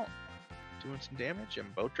coming out. doing some damage,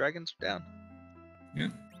 and both dragons are down. Yeah,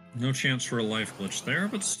 no chance for a life glitch there,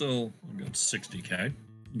 but still a good 60k.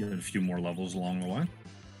 Get a few more levels along the way. And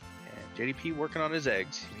JDP working on his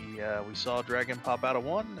eggs. We saw a dragon pop out of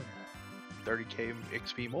one, 30k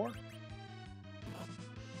XP more.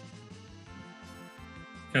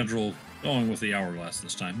 Keddril going with the hourglass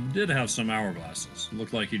this time. He did have some hourglasses.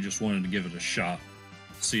 Looked like he just wanted to give it a shot,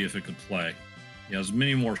 see if it could play. He has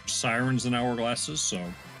many more sirens than hourglasses, so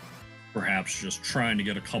perhaps just trying to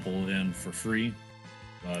get a couple in for free,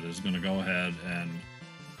 but is going to go ahead and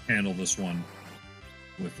handle this one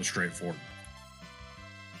with the straightforward.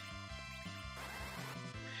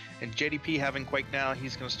 And JDP having Quake now,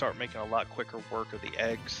 he's going to start making a lot quicker work of the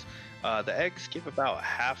eggs. The eggs give about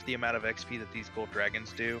half the amount of XP that these gold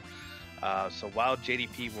dragons do. So while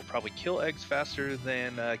JDP will probably kill eggs faster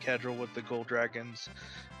than Keddril with the gold dragons,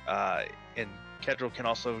 and Keddril can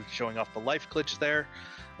also showing off the life glitch there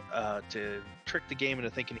to trick the game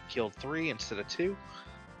into thinking it killed 3 instead of 2.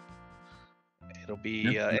 It'll be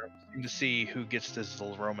interesting to see who gets this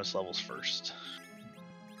Threemus levels first.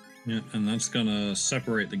 Yeah, and that's going to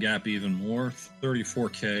separate the gap even more.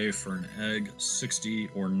 34k for an egg, 60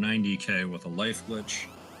 or 90k with a life glitch.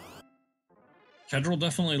 Keddril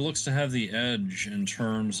definitely looks to have the edge in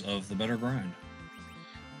terms of the better grind.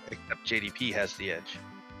 Except JDP has the edge.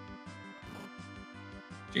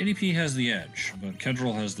 JDP has the edge, but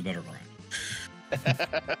Keddril has the better grind.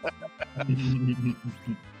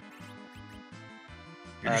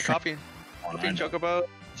 Coffee and Chocobo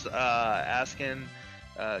asking,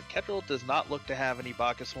 Keddril does not look to have any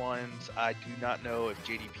Bacchus ones. I do not know if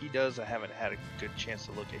JDP does. I haven't had a good chance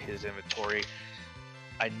to look at his inventory.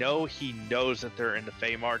 I know he knows that they're in the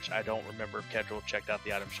Fey March. I don't remember if Keddril checked out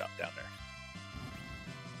the item shop down there.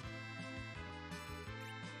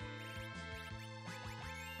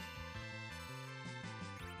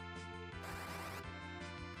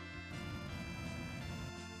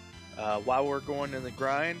 While we're going in the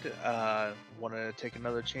grind, want to take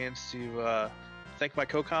another chance to thank my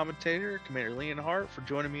co-commentator, Commander Leonhardt, for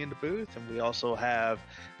joining me in the booth. And we also have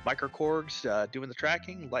Microcorgs doing the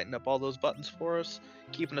tracking, lighting up all those buttons for us,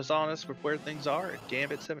 keeping us honest with where things are, and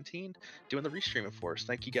Gambit17 doing the restreaming for us.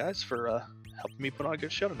 Thank you guys for helping me put on a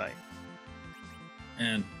good show tonight.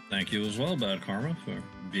 And thank you as well, Bad Karma, for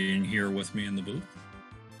being here with me in the booth.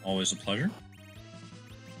 Always a pleasure.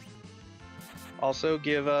 Also,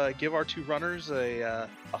 give our two runners a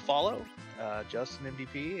follow, Justin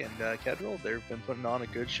MDP and Keddril. They've been putting on a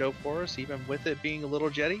good show for us, even with it being a little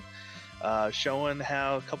jetty, showing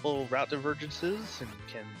how a couple route divergences and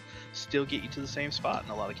can still get you to the same spot in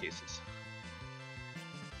a lot of cases.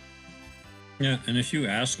 Yeah, and if you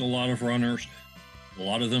ask a lot of runners, a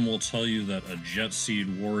lot of them will tell you that a jet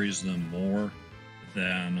seed worries them more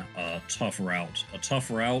than a tough route. A tough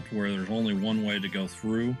route where there's only one way to go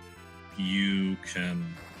through, you can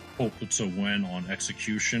hope to win on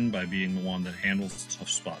execution by being the one that handles the tough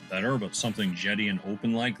spot better, but something jetty and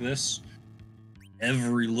open like this,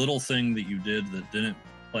 every little thing that you did that didn't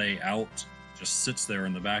play out just sits there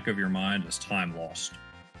in the back of your mind as time lost.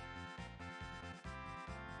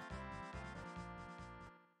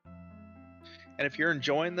 And if you're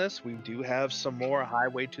enjoying this, we do have some more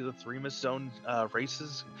Highway to the Threemus Zone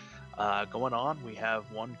races going on. We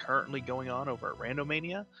have one currently going on over at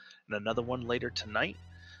Randomania, and another one later tonight.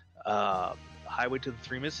 Highway to the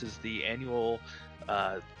Threemus is the annual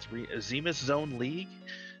Threemus Zone League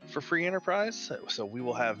for Free Enterprise. So we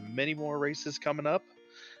will have many more races coming up.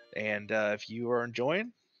 And if you are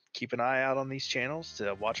enjoying, keep an eye out on these channels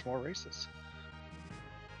to watch more races.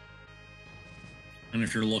 And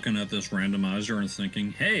if you're looking at this randomizer and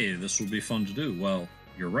thinking, hey, this would be fun to do, well,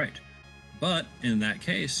 you're right. But in that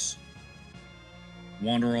case,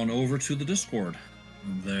 wander on over to the Discord.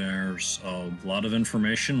 There's a lot of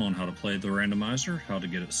information on how to play the randomizer, how to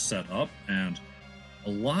get it set up, and a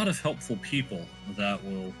lot of helpful people that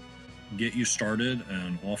will get you started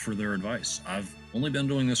and offer their advice. I've only been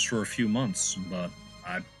doing this for a few months, but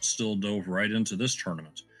I still dove right into this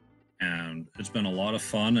tournament. And it's been a lot of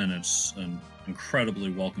fun, and it's an incredibly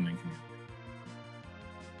welcoming community.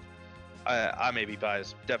 I may be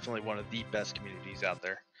biased. Definitely one of the best communities out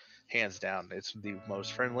there. Hands down. It's the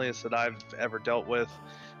most friendliest that I've ever dealt with.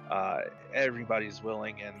 Everybody's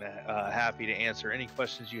willing and happy to answer any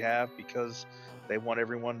questions you have, because they want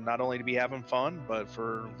everyone not only to be having fun, but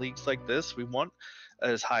for leagues like this, we want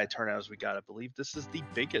as high a turnout as we got. I believe this is the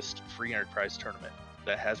biggest free enterprise tournament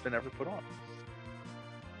that has been ever put on.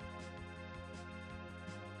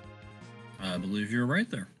 I believe you're right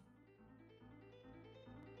there.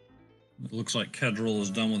 It looks like Keddril is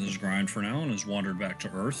done with his grind for now and has wandered back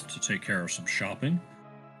to Earth to take care of some shopping.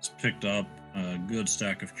 It's picked up a good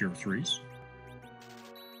stack of Cure 3s.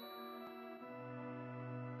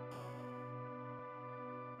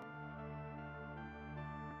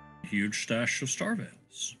 Huge stash of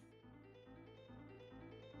Starvales.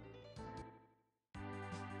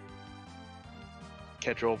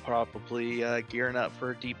 Keddril probably gearing up for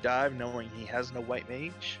a deep dive, knowing he has no white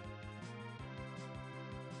mage.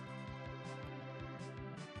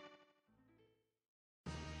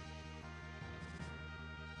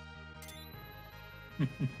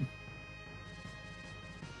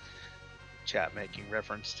 Chat making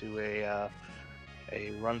reference to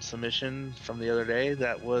a run submission from the other day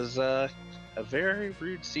that was a very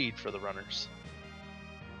rude seed for the runners.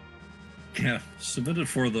 Yeah, submitted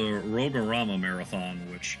for the Rogorama Marathon,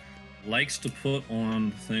 which likes to put on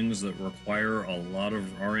things that require a lot of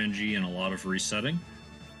RNG and a lot of resetting.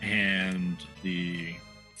 And the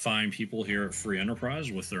fine people here at Free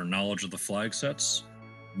Enterprise, with their knowledge of the flag sets,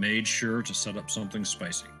 made sure to set up something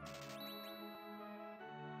spicy.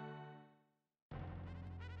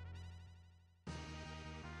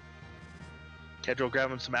 Keddril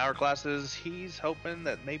grabbing some hourglasses. He's hoping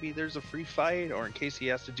that maybe there's a free fight, or in case he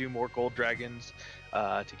has to do more gold dragons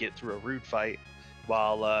to get through a rude fight,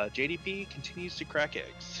 while JDP continues to crack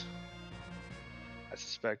eggs. I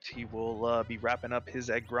suspect he will be wrapping up his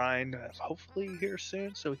egg grind hopefully here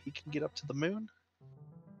soon so he can get up to the moon.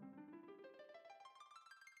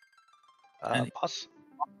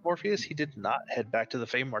 Morpheus, he did not head back to the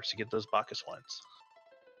Fame March to get those Bacchus wines.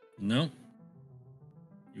 No.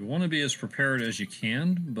 You want to be as prepared as you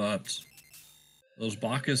can, but those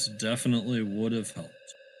Bacchus definitely would have helped.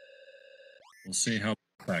 We'll see how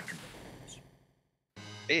factor goes.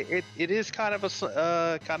 It is kind of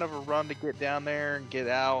a run to get down there and get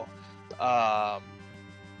out,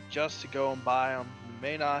 just to go and buy them. You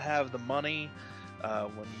may not have the money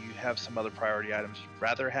when you have some other priority items you'd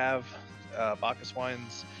rather have. Bacchus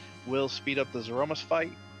wines will speed up the Zeromus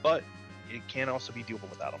fight, but it can also be doable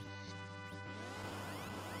without them.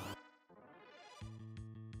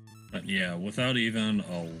 But yeah, without even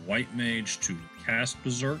a white mage to cast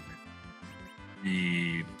Berserk,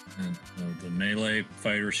 the melee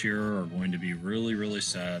fighters here are going to be really, really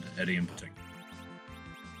sad, Eddie in particular.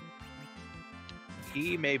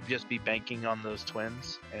 He may just be banking on those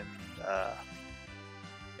twins and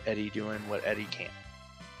Eddie doing what Eddie can.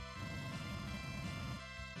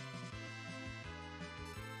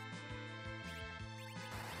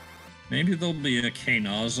 Maybe there'll be a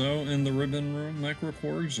Kainazo in the Ribbon Room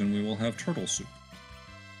Microcorgs, and we will have turtle soup.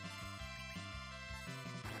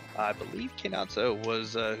 I believe Kainazo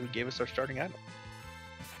was who gave us our starting item.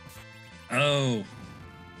 Oh.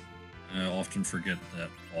 I often forget that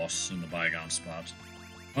boss in the bygone spot.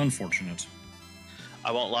 Unfortunate.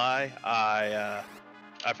 I won't lie, I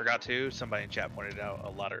forgot to. Somebody in chat pointed it out a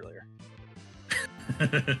lot earlier.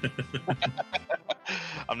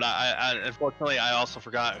 I'm not. Unfortunately, I also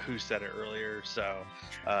forgot who said it earlier. So,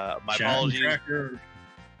 my apologies.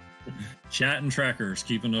 Chat and trackers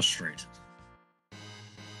keeping us straight.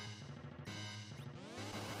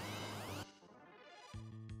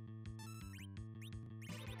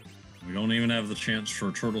 We don't even have the chance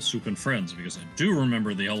for Turtle Soup and Friends because I do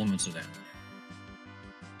remember the elements of that.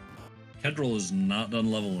 Keddril is not done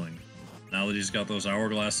leveling. Now that he's got those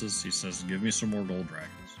hourglasses, he says, "Give me some more gold dragons."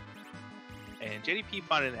 And JDP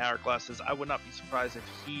finding hourglasses, I would not be surprised if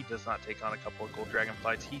he does not take on a couple of gold dragon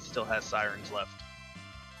fights. He still has sirens left.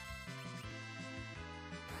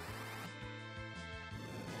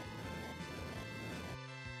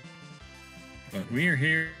 But we are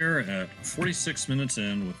here at 46 minutes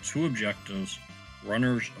in with 2 objectives.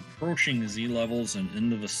 Runners approaching Z levels and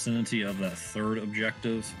in the vicinity of that 3rd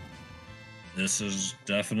objective. This is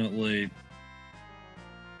definitely...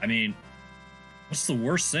 I mean, what's the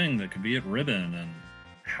worst thing that could be at Ribbon, and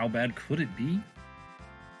how bad could it be?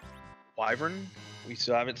 Wyvern. We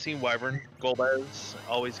still haven't seen Wyvern. Golbez,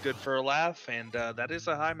 always good for a laugh, and that is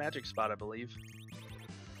a high magic spot, I believe.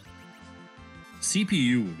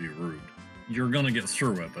 CPU would be rude. You're going to get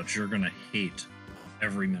through it, but you're going to hate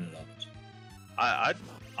every minute of it.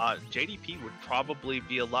 JDP would probably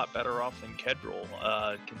be a lot better off than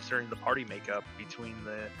Keddril, considering the party makeup between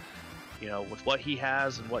the, with what he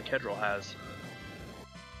has and what Keddril has.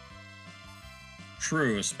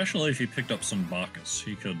 True, especially if he picked up some Bacchus.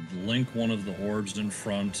 He could link one of the orbs in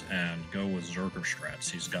front and go with Zerker strats.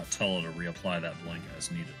 He's got Tela to reapply that blink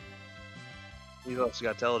as needed. He's also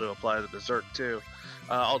got Tela to apply the Berserk too.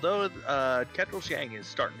 Although Keddril Shang is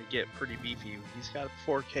starting to get pretty beefy. He's got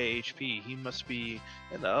 4k HP. He must be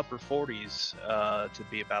in the upper 40s to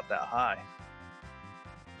be about that high.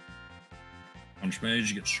 Punch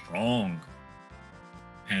Mage gets strong.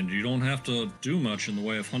 And you don't have to do much in the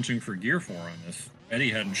way of hunting for gear for him. If Eddie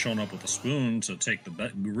hadn't shown up with a spoon to take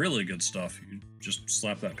the really good stuff, you just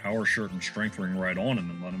slap that power shirt and strength ring right on him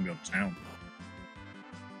and let him go to town.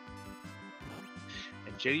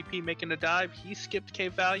 And JDP making a dive, he skipped K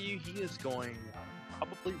value. He is going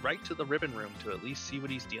probably right to the ribbon room to at least see what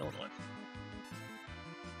he's dealing with,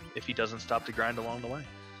 if he doesn't stop to grind along the way.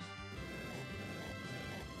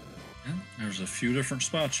 Yeah, there's a few different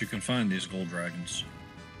spots you can find these gold dragons.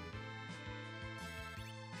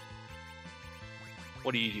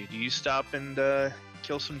 What do you do? Do you stop and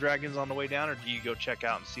kill some dragons on the way down, or do you go check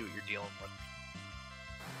out and see what you're dealing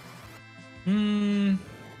with?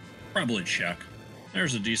 Probably check.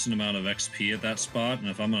 There's a decent amount of XP at that spot, and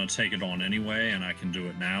if I'm going to take it on anyway, and I can do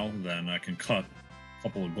it now, then I can cut a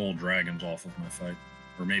couple of gold dragons off of my fight.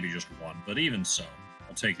 Or maybe just one, but even so,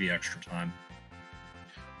 I'll take the extra time.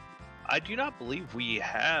 I do not believe we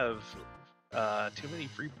have too many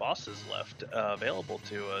free bosses left available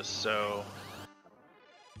to us, so...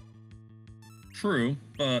 True,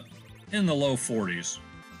 but in the low 40s.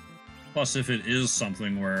 Plus, if it is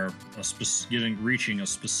something where reaching a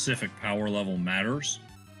specific power level matters,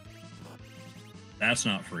 that's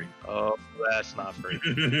not free. Oh, that's not free.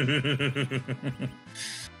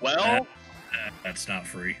 Well, that's not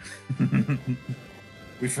free.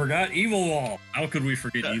 We forgot Evil Wall. How could we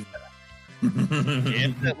forget Evil Wall?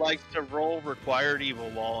 It likes to roll required Evil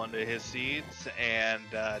Wall into his seeds and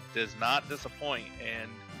does not disappoint. And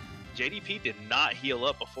JDP did not heal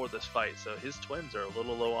up before this fight, so his twins are a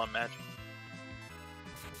little low on magic.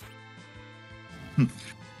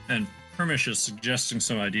 And Threemus is suggesting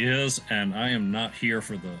some ideas, and I am not here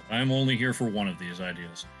for I am only here for one of these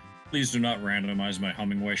ideas. Please do not randomize my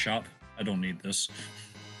Hummingway shop. I don't need this.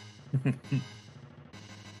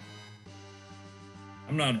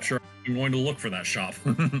 I'm not sure I'm going to look for that shop.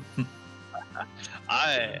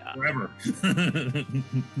 Forever.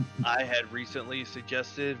 I had recently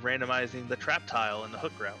suggested randomizing the trap tile in the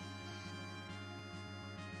hook route.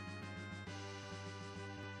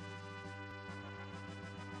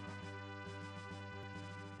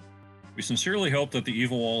 We sincerely hope that the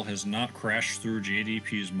Evil Wall has not crashed through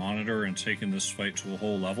JDP's monitor and taken this fight to a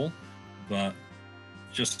whole level, but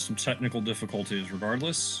just some technical difficulties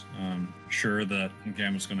regardless. I'm sure that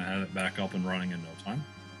Gamut's going to have it back up and running in no time.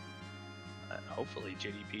 Hopefully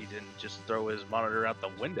JDP didn't just throw his monitor out the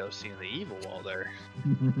window seeing the Evil Wall there.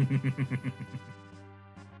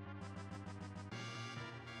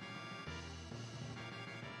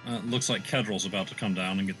 Looks like Keddril's about to come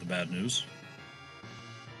down and get the bad news.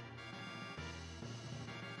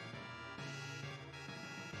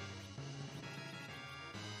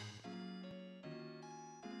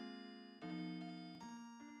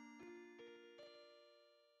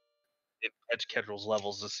 Catch Keddril's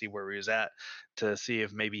levels to see where he was at, to see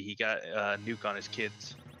if maybe he got a nuke on his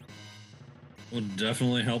kids. Would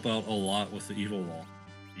definitely help out a lot with the Evil Wall.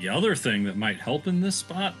 The other thing that might help in this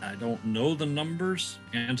spot, I don't know the numbers.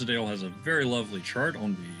 Antidale has a very lovely chart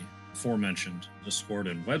on the aforementioned Discord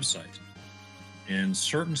and website. In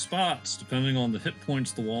certain spots, depending on the hit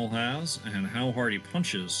points the wall has and how hard he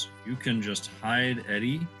punches, you can just hide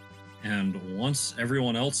Eddie, and once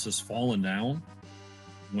everyone else has fallen down,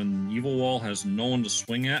 when Evil Wall has no one to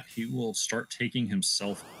swing at, he will start taking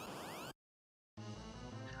himself.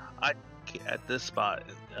 At this spot,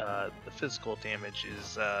 the physical damage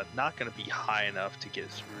is not going to be high enough to get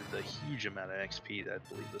through the huge amount of XP that I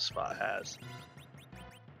believe the spot has.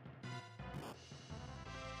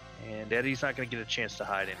 And Eddie's not going to get a chance to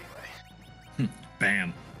hide anyway.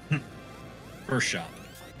 Bam. First shot.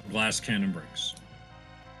 Glass cannon breaks.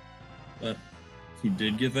 But he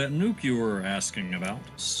did get that nuke you were asking about,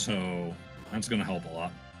 so that's going to help a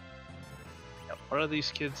lot. Yep, one of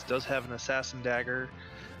these kids does have an assassin dagger.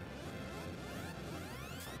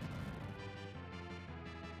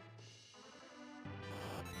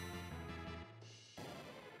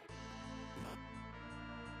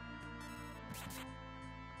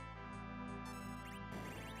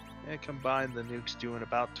 And combined, the nuke's doing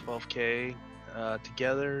about 12k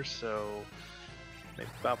together, so maybe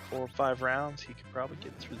about 4 or 5 rounds, he could probably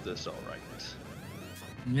get through this all right.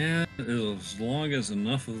 Yeah, as long as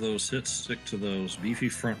enough of those hits stick to those beefy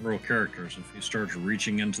front row characters. If he starts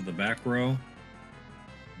reaching into the back row,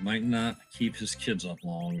 might not keep his kids up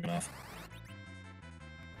long enough.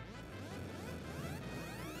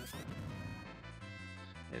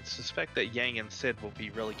 I suspect that Yang and Sid will be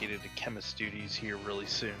relegated to chemist duties here really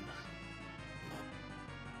soon.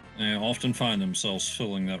 They often find themselves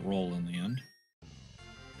filling that role in the end.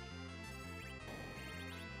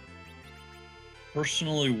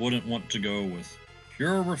 Personally, wouldn't want to go with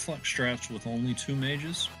pure reflect strats with only 2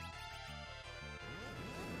 mages.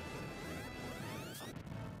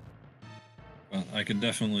 But I could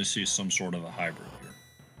definitely see some sort of a hybrid here.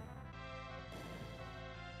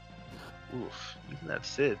 Oof, even that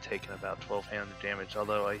Sid taking about 1200 damage,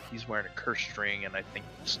 although he's wearing a curse string and I think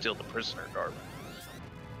still the prisoner garb.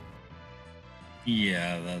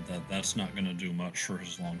 Yeah, that's not going to do much for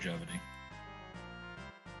his longevity.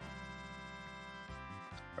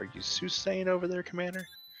 Are you soothsaying over there, Commander?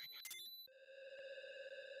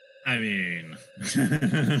 I mean...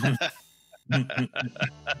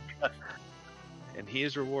 And he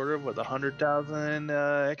is rewarded with 100,000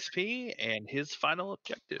 XP and his final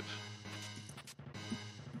objective.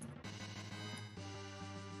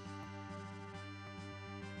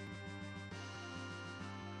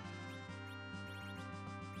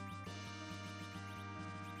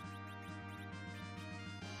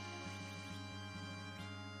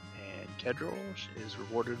 And Keddril is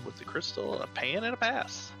rewarded with the crystal, a pan, and a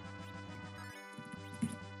pass.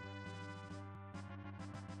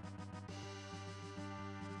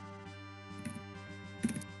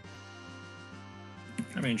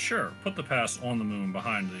 I mean, sure, put the pass on the moon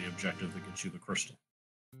behind the objective that gets you the crystal.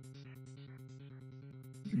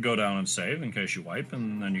 Go down and save in case you wipe,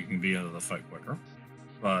 and then you can be out of the fight quicker.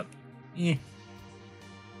 But,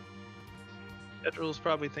 Keddril's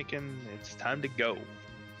probably thinking it's time to go.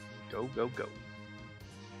 Go, go, go.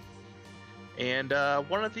 And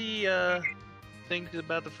one of the things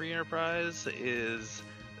about the free enterprise is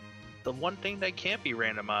the one thing that can't be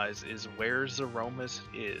randomized is where Threemus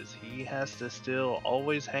is. He has to still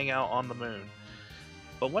always hang out on the moon.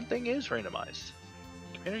 But one thing is randomized.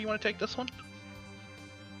 Commander, you want to take this one?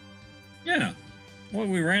 Yeah. What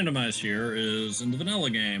we randomize here is in the vanilla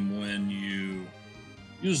game, when you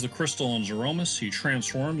use the crystal on Threemus, he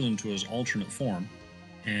transforms into his alternate form.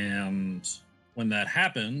 And when that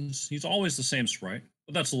happens, he's always the same sprite,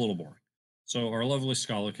 but that's a little boring. So our lovely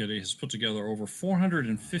Scala Kitty has put together over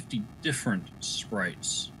 450 different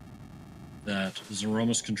sprites that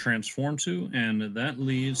Threemus can transform to, and that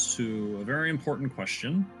leads to a very important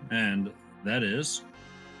question, and that is,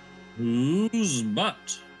 whose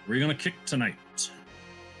butt are we going to kick tonight?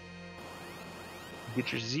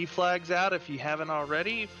 Get your Z flags out if you haven't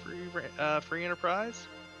already, free enterprise.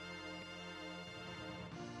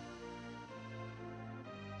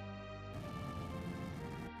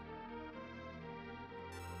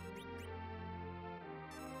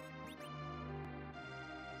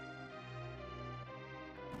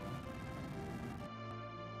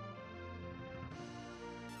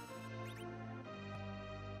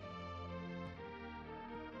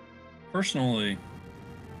 Personally,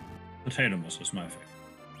 Threemus is my favorite,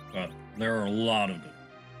 but there are a lot of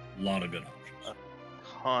good options. A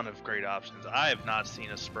ton of great options. I have not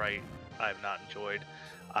seen a sprite I have not enjoyed.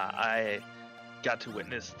 I got to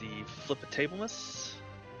witness the Flip-a-Tablemus.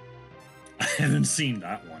 I haven't seen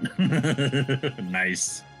that one.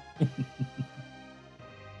 Nice.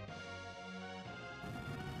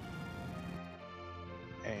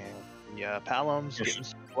 And yeah, Palom's getting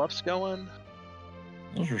some bluffs going.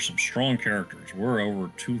 Those are some strong characters. We're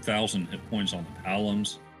over 2,000 hit points on the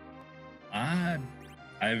Paloms. I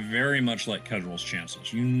very much like Keddril's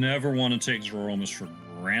chances. You never want to take Threemus for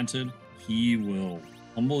granted. He will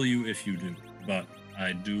humble you if you do, but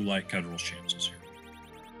I do like Keddril's chances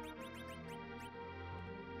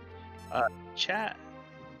here. Chat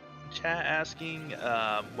asking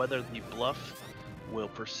whether the bluff will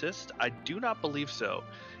persist. I do not believe so.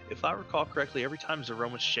 If I recall correctly, every time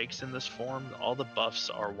Threemus shakes in this form, all the buffs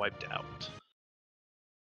are wiped out.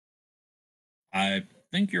 I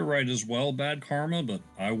think you're right as well, Bad Karma, but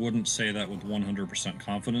I wouldn't say that with 100%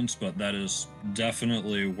 confidence, but that is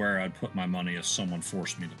definitely where I'd put my money if someone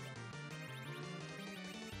forced me to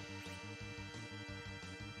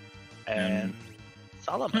bet. And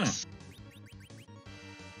Threemus.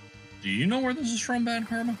 Do you know where this is from, Bad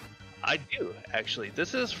Karma? I do, actually.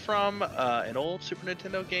 This is from an old Super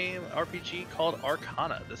Nintendo game RPG called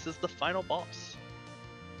Arcana. This is the final boss.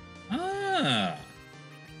 Ah.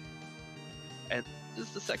 And this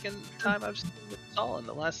is the second time I've seen it all in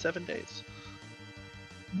the last 7 days.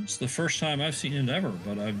 It's the first time I've seen it ever,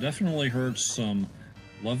 but I've definitely heard some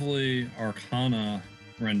lovely Arcana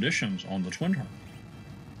renditions on the Twin Tournament.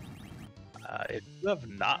 If you have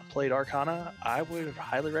not played Arcana, I would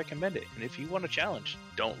highly recommend it. And if you want a challenge,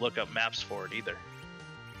 don't look up maps for it either.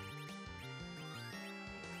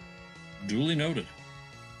 Duly noted.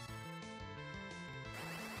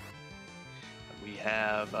 We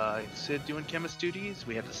have Sid doing chemist duties.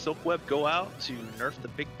 We have the Silk Web go out to nerf the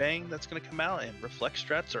Big Bang that's going to come out, and Reflect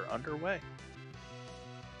Strats are underway.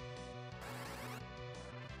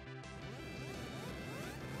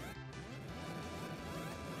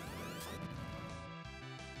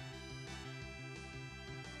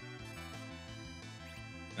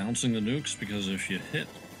 bouncing the nukes, because if you hit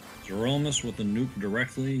Threemus with the nuke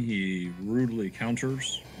directly, he rudely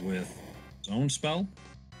counters with his own spell,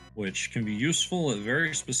 which can be useful at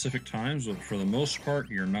very specific times, but for the most part,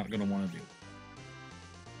 you're not going to want to do.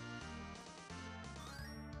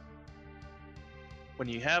 When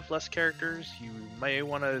you have less characters, you may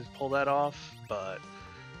want to pull that off, but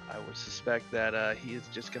I would suspect that he is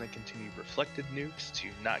just going to continue reflected nukes to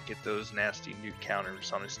not get those nasty nuke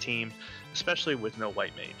counters on his team, especially with no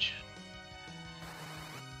white mage.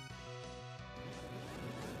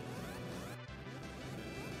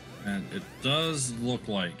 And it does look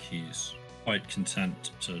like he's quite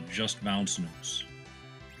content to just bounce nukes.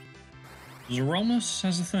 Threemus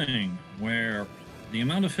has a thing where the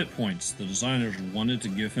amount of hit points the designers wanted to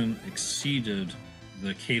give him exceeded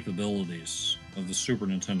the capabilities of the Super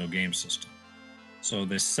Nintendo game system. So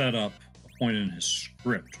they set up a point in his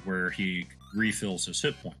script where he refills his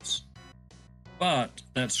hit points. But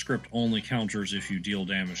that script only counters if you deal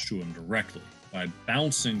damage to him directly. By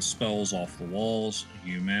bouncing spells off the walls,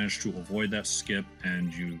 you manage to avoid that skip,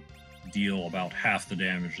 and you deal about half the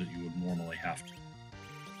damage that you would normally have to.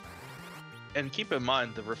 And keep in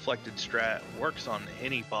mind, the reflected strat works on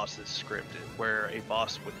any boss's script where a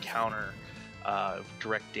boss would counter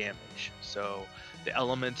direct damage. So the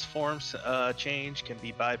elements forms change can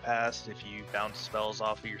be bypassed if you bounce spells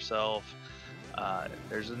off of yourself.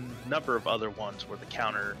 There's a number of other ones where the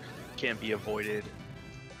counter can be avoided,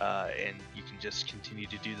 and you can just continue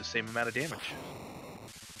to do the same amount of damage.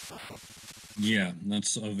 Yeah,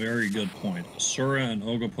 that's a very good point. Asura and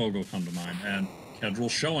Ogopogo come to mind, and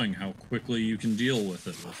keddril showing how quickly you can deal with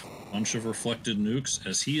it with a bunch of reflected nukes.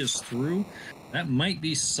 As he is through, that might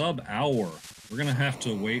be sub-hour. We're going to have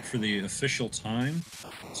to wait for the official time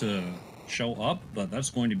to show up, but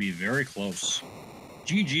that's going to be very close.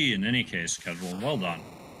 GG in any case, keddril. Well done.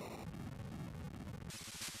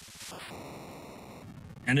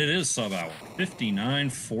 And it is sub-hour.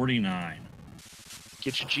 59:49.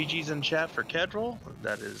 Get your GGs in chat for keddril.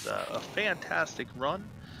 That is a fantastic run.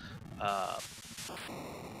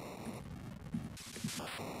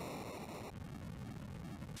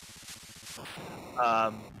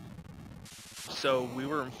 So we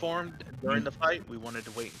were informed during the fight. We wanted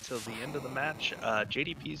to wait until the end of the match.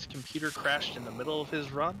 JDP's computer crashed in the middle of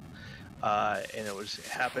his run, and it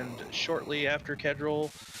happened shortly after keddril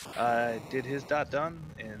did his done,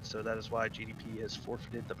 and so that is why JDP has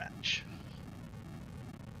forfeited the match.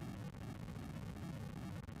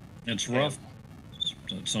 It's rough.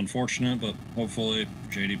 It's unfortunate, but hopefully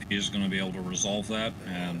JDP is going to be able to resolve that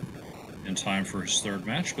and in time for his third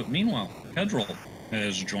match. But meanwhile, keddril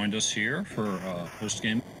has joined us here for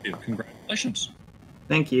post-game review. Congratulations.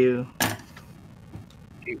 Thank you.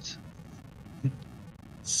 Jeez.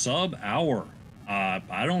 Sub-hour.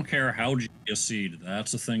 I don't care how G a seed.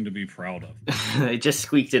 That's a thing to be proud of. I just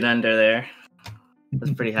squeaked it under there. I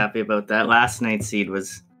was pretty happy about that. Last night's seed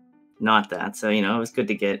was not that, so it was good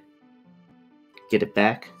to get it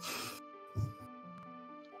back.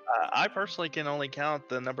 I personally can only count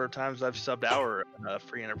the number of times I've subbed our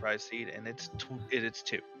free enterprise seed, and it's 2.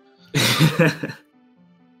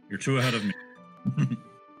 You're 2 ahead of me.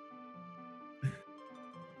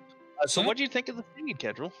 So what do you think of the seed,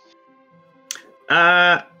 keddril?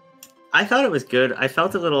 I thought it was good. I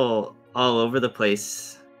felt a little all over the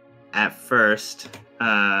place at first.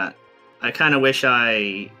 I kind of wish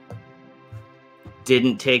I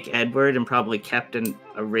didn't take Edward and probably kept an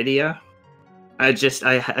Iridia. I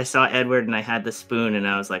saw Edward and I had the spoon and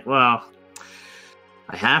I was like, well,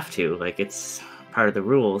 I have to. Like, it's part of the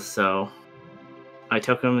rules. So I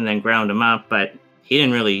took him and then ground him up, but he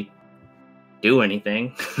didn't really do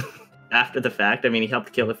anything after the fact. I mean, he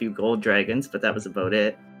helped kill a few gold dragons, but that was about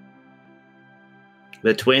it.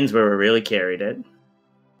 The twins were what really carried it.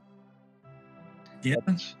 Yeah.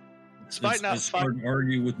 Despite it's hard to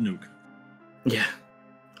argue with Nuke. Yeah.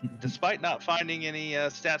 Despite not finding any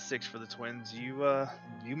stat sticks for the twins, you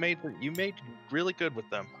made really good with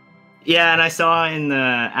them. Yeah, and I saw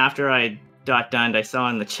after I done, I saw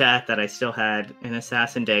in the chat that I still had an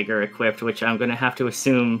assassin dagger equipped, which I'm going to have to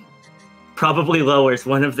assume probably lowers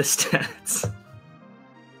one of the stats.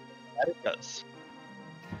 That it does.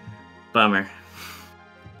 Bummer.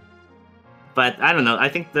 But I don't know. I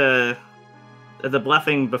think the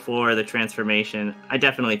bluffing before the transformation, I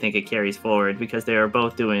definitely think it carries forward because they were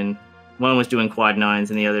both doing. One was doing quad 9s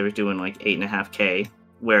and the other was doing like 8.5k,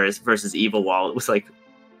 whereas versus Evil Wall it was like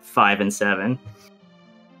 5 and 7.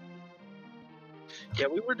 Yeah,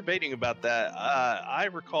 we were debating about that. I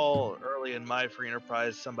recall early in my free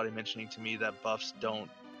enterprise somebody mentioning to me that buffs don't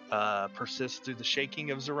persist through the shaking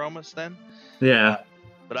of Threemus then. Yeah.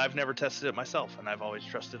 but I've never tested it myself, and I've always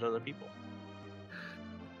trusted other people.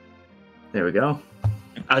 There we go.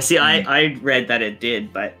 See, I read that it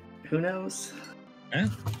did, but who knows?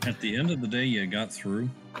 At the end of the day, you got through.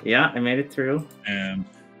 Yeah, I made it through. And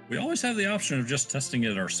we always have the option of just testing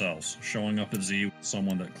it ourselves, showing up at Z with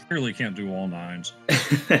someone that clearly can't do all 9s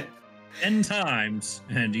 10 times,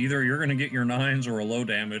 and either you're going to get your 9s or a low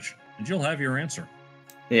damage, and you'll have your answer.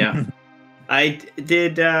 Yeah. I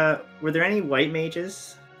did. Were there any white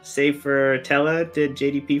mages? Save for Tella, did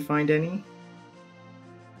JDP find any?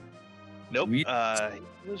 Nope. He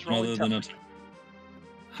was rolling tough.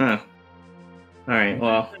 Huh. All right.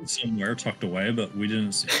 Well, somewhere tucked away, but we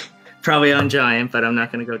didn't see it. Probably on Giant, but I'm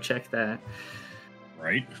not going to go check that.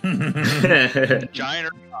 Right. Giant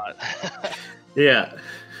or not. Yeah.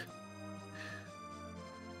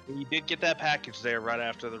 You did get that package there right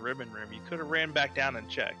after the ribbon room. You could have ran back down and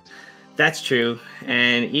checked. That's true.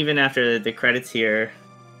 And even after the credits here,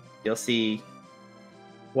 you'll see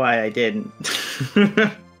why I didn't.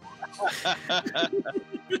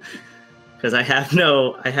 Because I have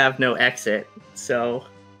no exit, so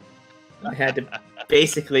I had to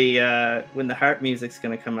basically when the harp music's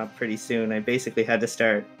going to come up pretty soon, I basically had to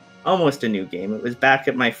start almost a new game. It was back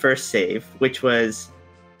at my first save, which was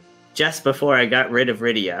just before I got rid of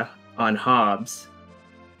Rydia on Hobbs,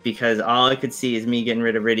 because all I could see is me getting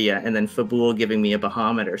rid of Rydia and then Fabul giving me a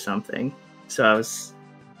Bahamut or something. So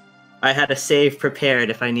I had a save prepared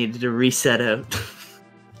if I needed to reset out.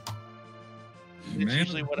 It's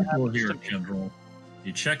usually what happens here, to me. Keddril.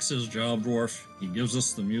 He checks his job dwarf, he gives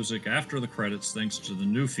us the music after the credits thanks to the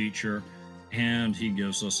new feature, and he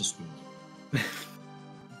gives us a spoon.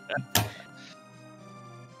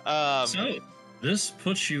 So, this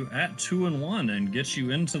puts you at 2-1 and gets you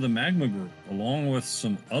into the Magma group, along with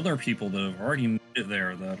some other people that have already made it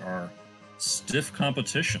there that are stiff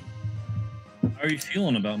competition. How are you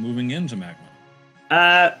feeling about moving into Magma?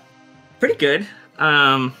 Pretty good.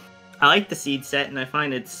 I like the seed set, and I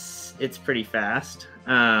find it's pretty fast.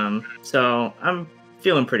 So I'm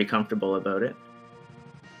feeling pretty comfortable about it.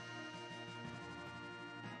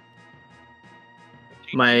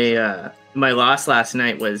 My loss last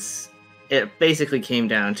night it basically came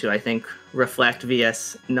down to, I think, reflect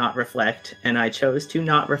vs not reflect, and I chose to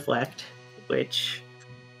not reflect, which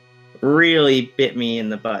really bit me in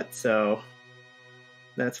the butt. So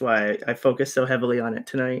that's why I focused so heavily on it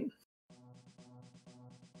tonight.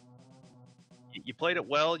 You played it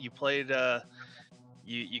well. You played.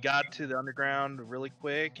 You got to the underground really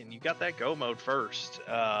quick, and you got that go mode first.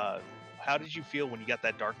 How did you feel when you got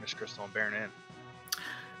that darkness crystal and Baron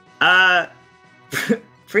in?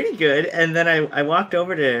 Pretty good. And then I walked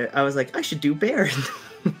over I was like, I should do Baron.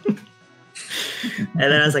 And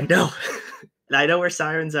then I was like, no. I know where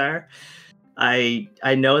sirens are. I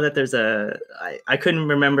know that there's I couldn't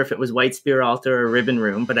remember if it was White Spear Altar or Ribbon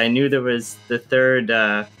Room, but I knew there was the third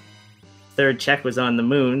check was on the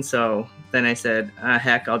moon. So then I said,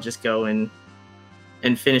 heck, I'll just go and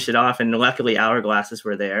finish it off. And luckily hourglasses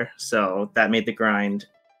were there, so that made the grind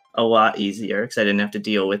a lot easier because I didn't have to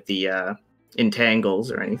deal with the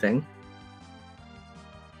entangles or anything.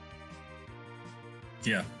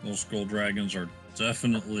 Yeah, those gold dragons are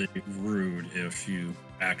definitely rude if you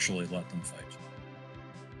actually let them fight.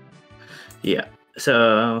 Yeah,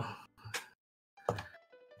 so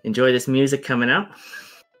enjoy this music coming up.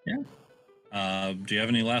 Yeah. Do you have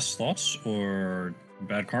any last thoughts, or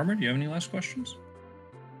Bad Karma? Do you have any last questions?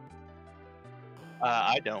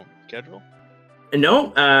 I don't. Keddril?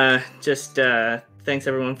 No, just thanks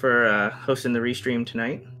everyone for hosting the restream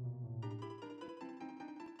tonight.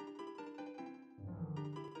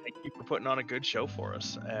 Thank you for putting on a good show for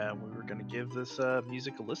us. We were going to give this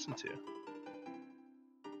music a listen to.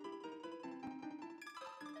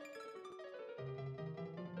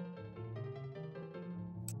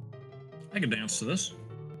 I can dance to this.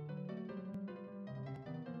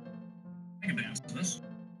 I can dance to this.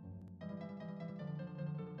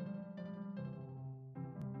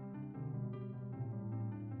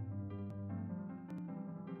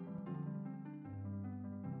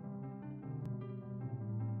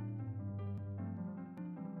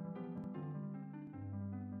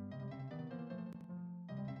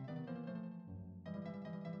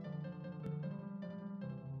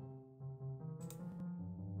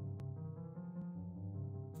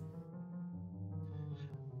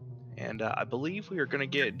 And I believe we are going to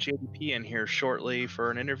get JDP in here shortly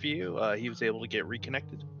for an interview. He was able to get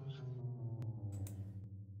reconnected.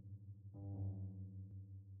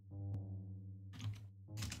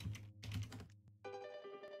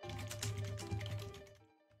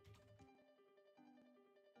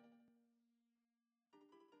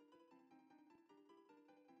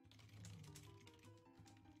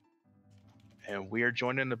 And we are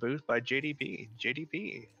joined in the booth by JDP.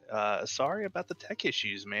 JDP, sorry about the tech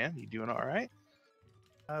issues, man. You doing all right?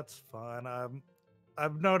 That's fine.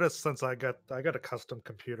 I've noticed since I got a custom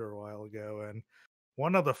computer a while ago, and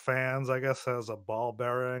one of the fans, I guess, has a ball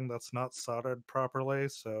bearing that's not soldered properly.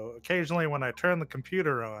 So occasionally, when I turn the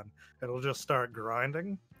computer on, it'll just start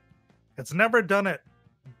grinding. It's never done it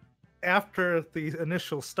after the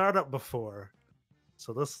initial startup before,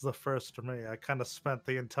 so this is the first for me. I kind of spent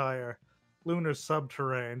the entire lunar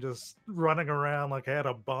subterrane just running around like I had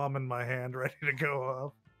a bomb in my hand ready to go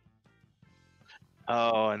off.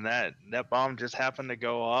 Oh, and that bomb just happened to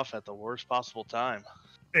go off at the worst possible time.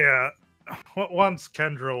 Yeah, once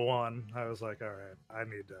keddril won, I was like, all right, I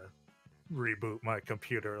need to reboot my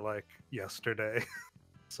computer like yesterday.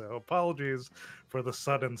 So apologies for the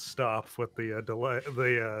sudden stop with the delay,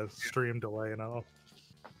 the stream delay and all.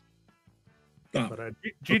 Oh, But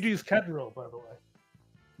GG's keddril, by the way.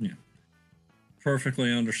 yeah.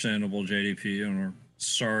 Perfectly understandable, JDP, and we're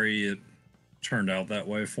sorry it turned out that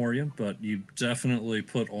way for you, but you definitely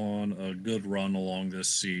put on a good run along this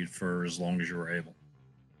seed for as long as you were able.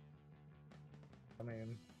 I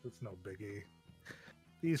mean, it's no biggie.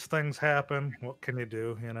 These things happen. What can you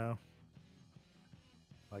do, you know?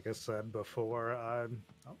 Like I said before, I'm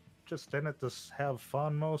just in it to have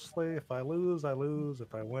fun mostly. If I lose, I lose.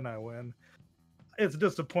 If I win, I win. It's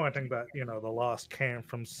disappointing that, you know, the loss came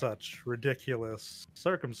from such ridiculous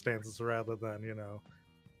circumstances rather than, you know,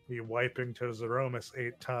 me wiping to Threemus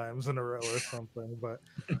 8 times in a row or something. But,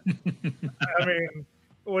 I mean,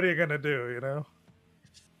 what are you going to do, you know?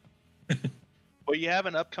 Well, you have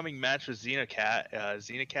an upcoming match with Xenocat.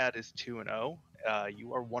 Xenocat is 2-0.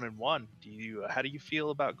 You are 1-1. How do you feel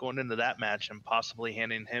about going into that match and possibly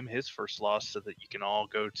handing him his first loss so that you can all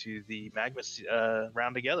go to the Magma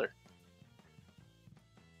round together?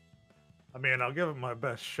 I mean, I'll give it my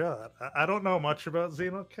best shot. I don't know much about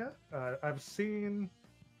Xenocat. I've seen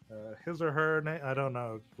his or her name. I don't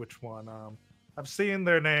know which one. I've seen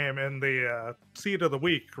their name in the Seed of the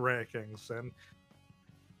Week rankings, and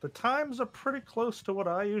the times are pretty close to what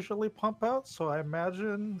I usually pump out, so I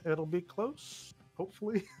imagine it'll be close,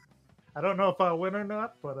 hopefully. I don't know if I'll win or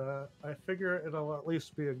not, but I figure it'll at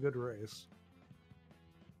least be a good race.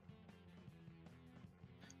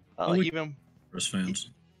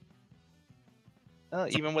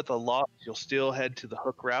 Even with a loss, you'll still head to the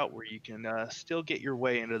hook route where you can still get your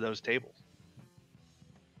way into those tables.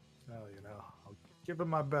 Well, you know, I'll give it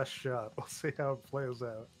my best shot. We'll see how it plays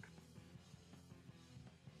out.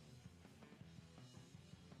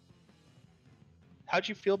 How'd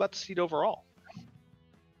you feel about the seed overall?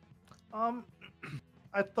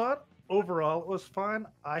 I thought overall it was fine.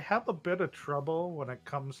 I have a bit of trouble when it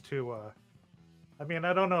comes to, I mean,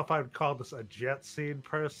 I don't know if I would call this a jet seed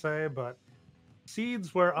per se, but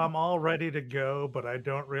seeds where I'm all ready to go, but I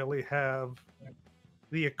don't really have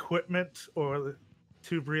the equipment or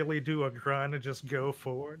to really do a grind and just go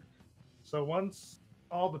forward. So once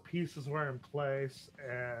all the pieces were in place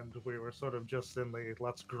and we were sort of just in the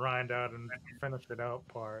let's grind out and finish it out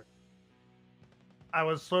part, I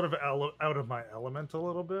was sort of out of my element a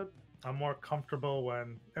little bit. I'm more comfortable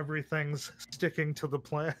when everything's sticking to the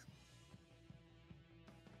plan.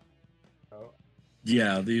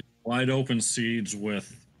 Yeah, these wide open seeds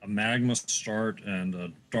with a magma start and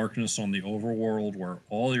a darkness on the overworld where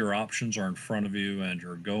all your options are in front of you and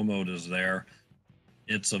your go mode is there.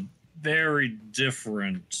 It's a very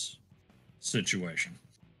different situation.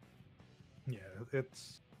 Yeah,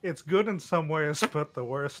 it's good in some ways, but the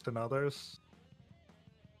worst in others.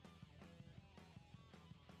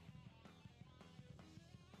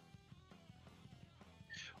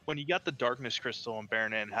 When you got the darkness crystal and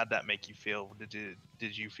Baronet, how'd that make you feel?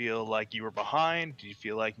 Did you feel like you were behind? Did you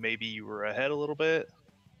feel like maybe you were ahead a little bit?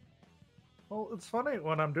 Well, it's funny,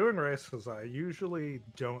 when I'm doing races, I usually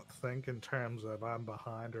don't think in terms of I'm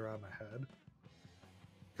behind or I'm ahead.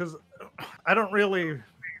 Because I don't really...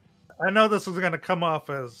 I know this is going to come off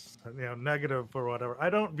as, you know, negative or whatever. I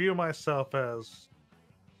don't view myself as,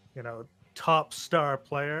 you know, top star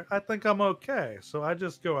player. I think I'm okay. So I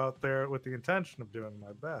just go out there with the intention of doing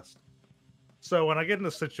my best. So when I get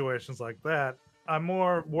into situations like that, I'm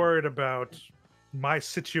more worried about my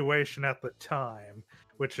situation at the time,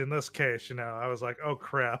 which in this case, you know, I was like, oh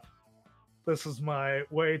crap, this is my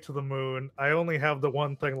way to the moon. I only have the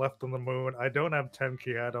one thing left on the moon. I don't have 10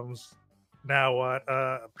 key items. Now what?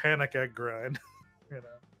 Panic egg grind, you know.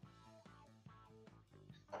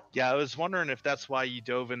 Yeah, I was wondering if that's why you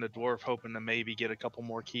dove into Dwarf, hoping to maybe get a couple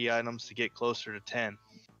more key items to get closer to 10.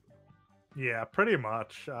 Yeah, pretty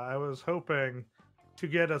much. I was hoping to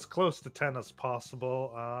get as close to 10 as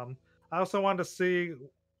possible. I also wanted to see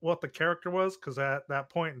what the character was, because at that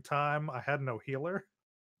point in time, I had no healer.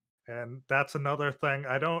 And that's another thing.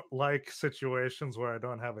 I don't like situations where I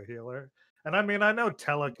don't have a healer. And I mean, I know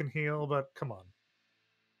Tella can heal, but come on.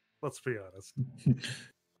 Let's be honest.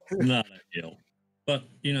 Not ideal. But,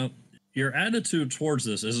 your attitude towards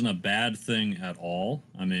this isn't a bad thing at all.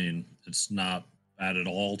 I mean, it's not bad at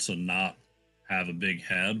all to not have a big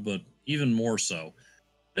head, but even more so,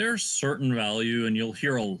 there's certain value, and you'll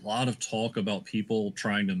hear a lot of talk about people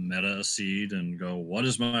trying to meta a seed and go, what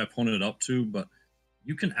is my opponent up to? But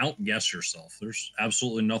you can outguess yourself. There's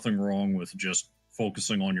absolutely nothing wrong with just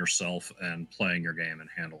focusing on yourself and playing your game and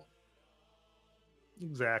handling it.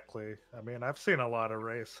 Exactly. I mean, I've seen a lot of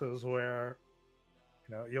races where,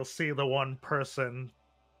 you'll see the one person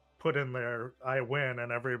put in their I win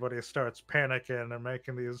and everybody starts panicking and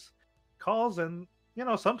making these calls, and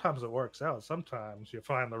sometimes it works out. Sometimes you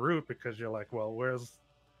find the route because you're like, well, where's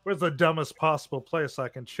the dumbest possible place I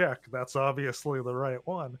can check? That's obviously the right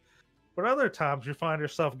one. But other times you find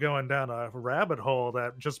yourself going down a rabbit hole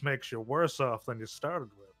that just makes you worse off than you started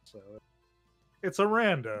with. So it's a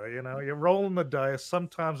rando, you're rolling the dice.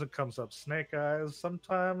 Sometimes it comes up snake eyes.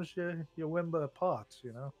 Sometimes you win the pot,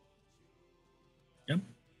 Yep.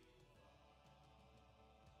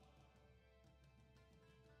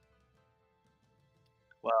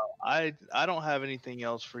 Well, I don't have anything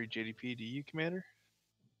else for you, JDP. Do you, Commander?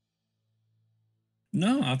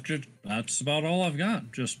 No, that's about all I've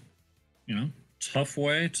got. Just, tough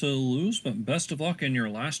way to lose, but best of luck in your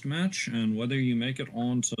last match. And whether you make it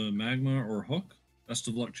on to Magma or Hook, best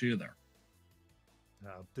of luck to you there.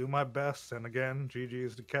 I'll do my best. And again,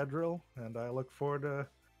 GG's to Keddril, and I look forward to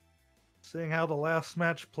seeing how the last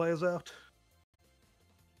match plays out.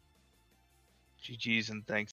 GG's and thanks.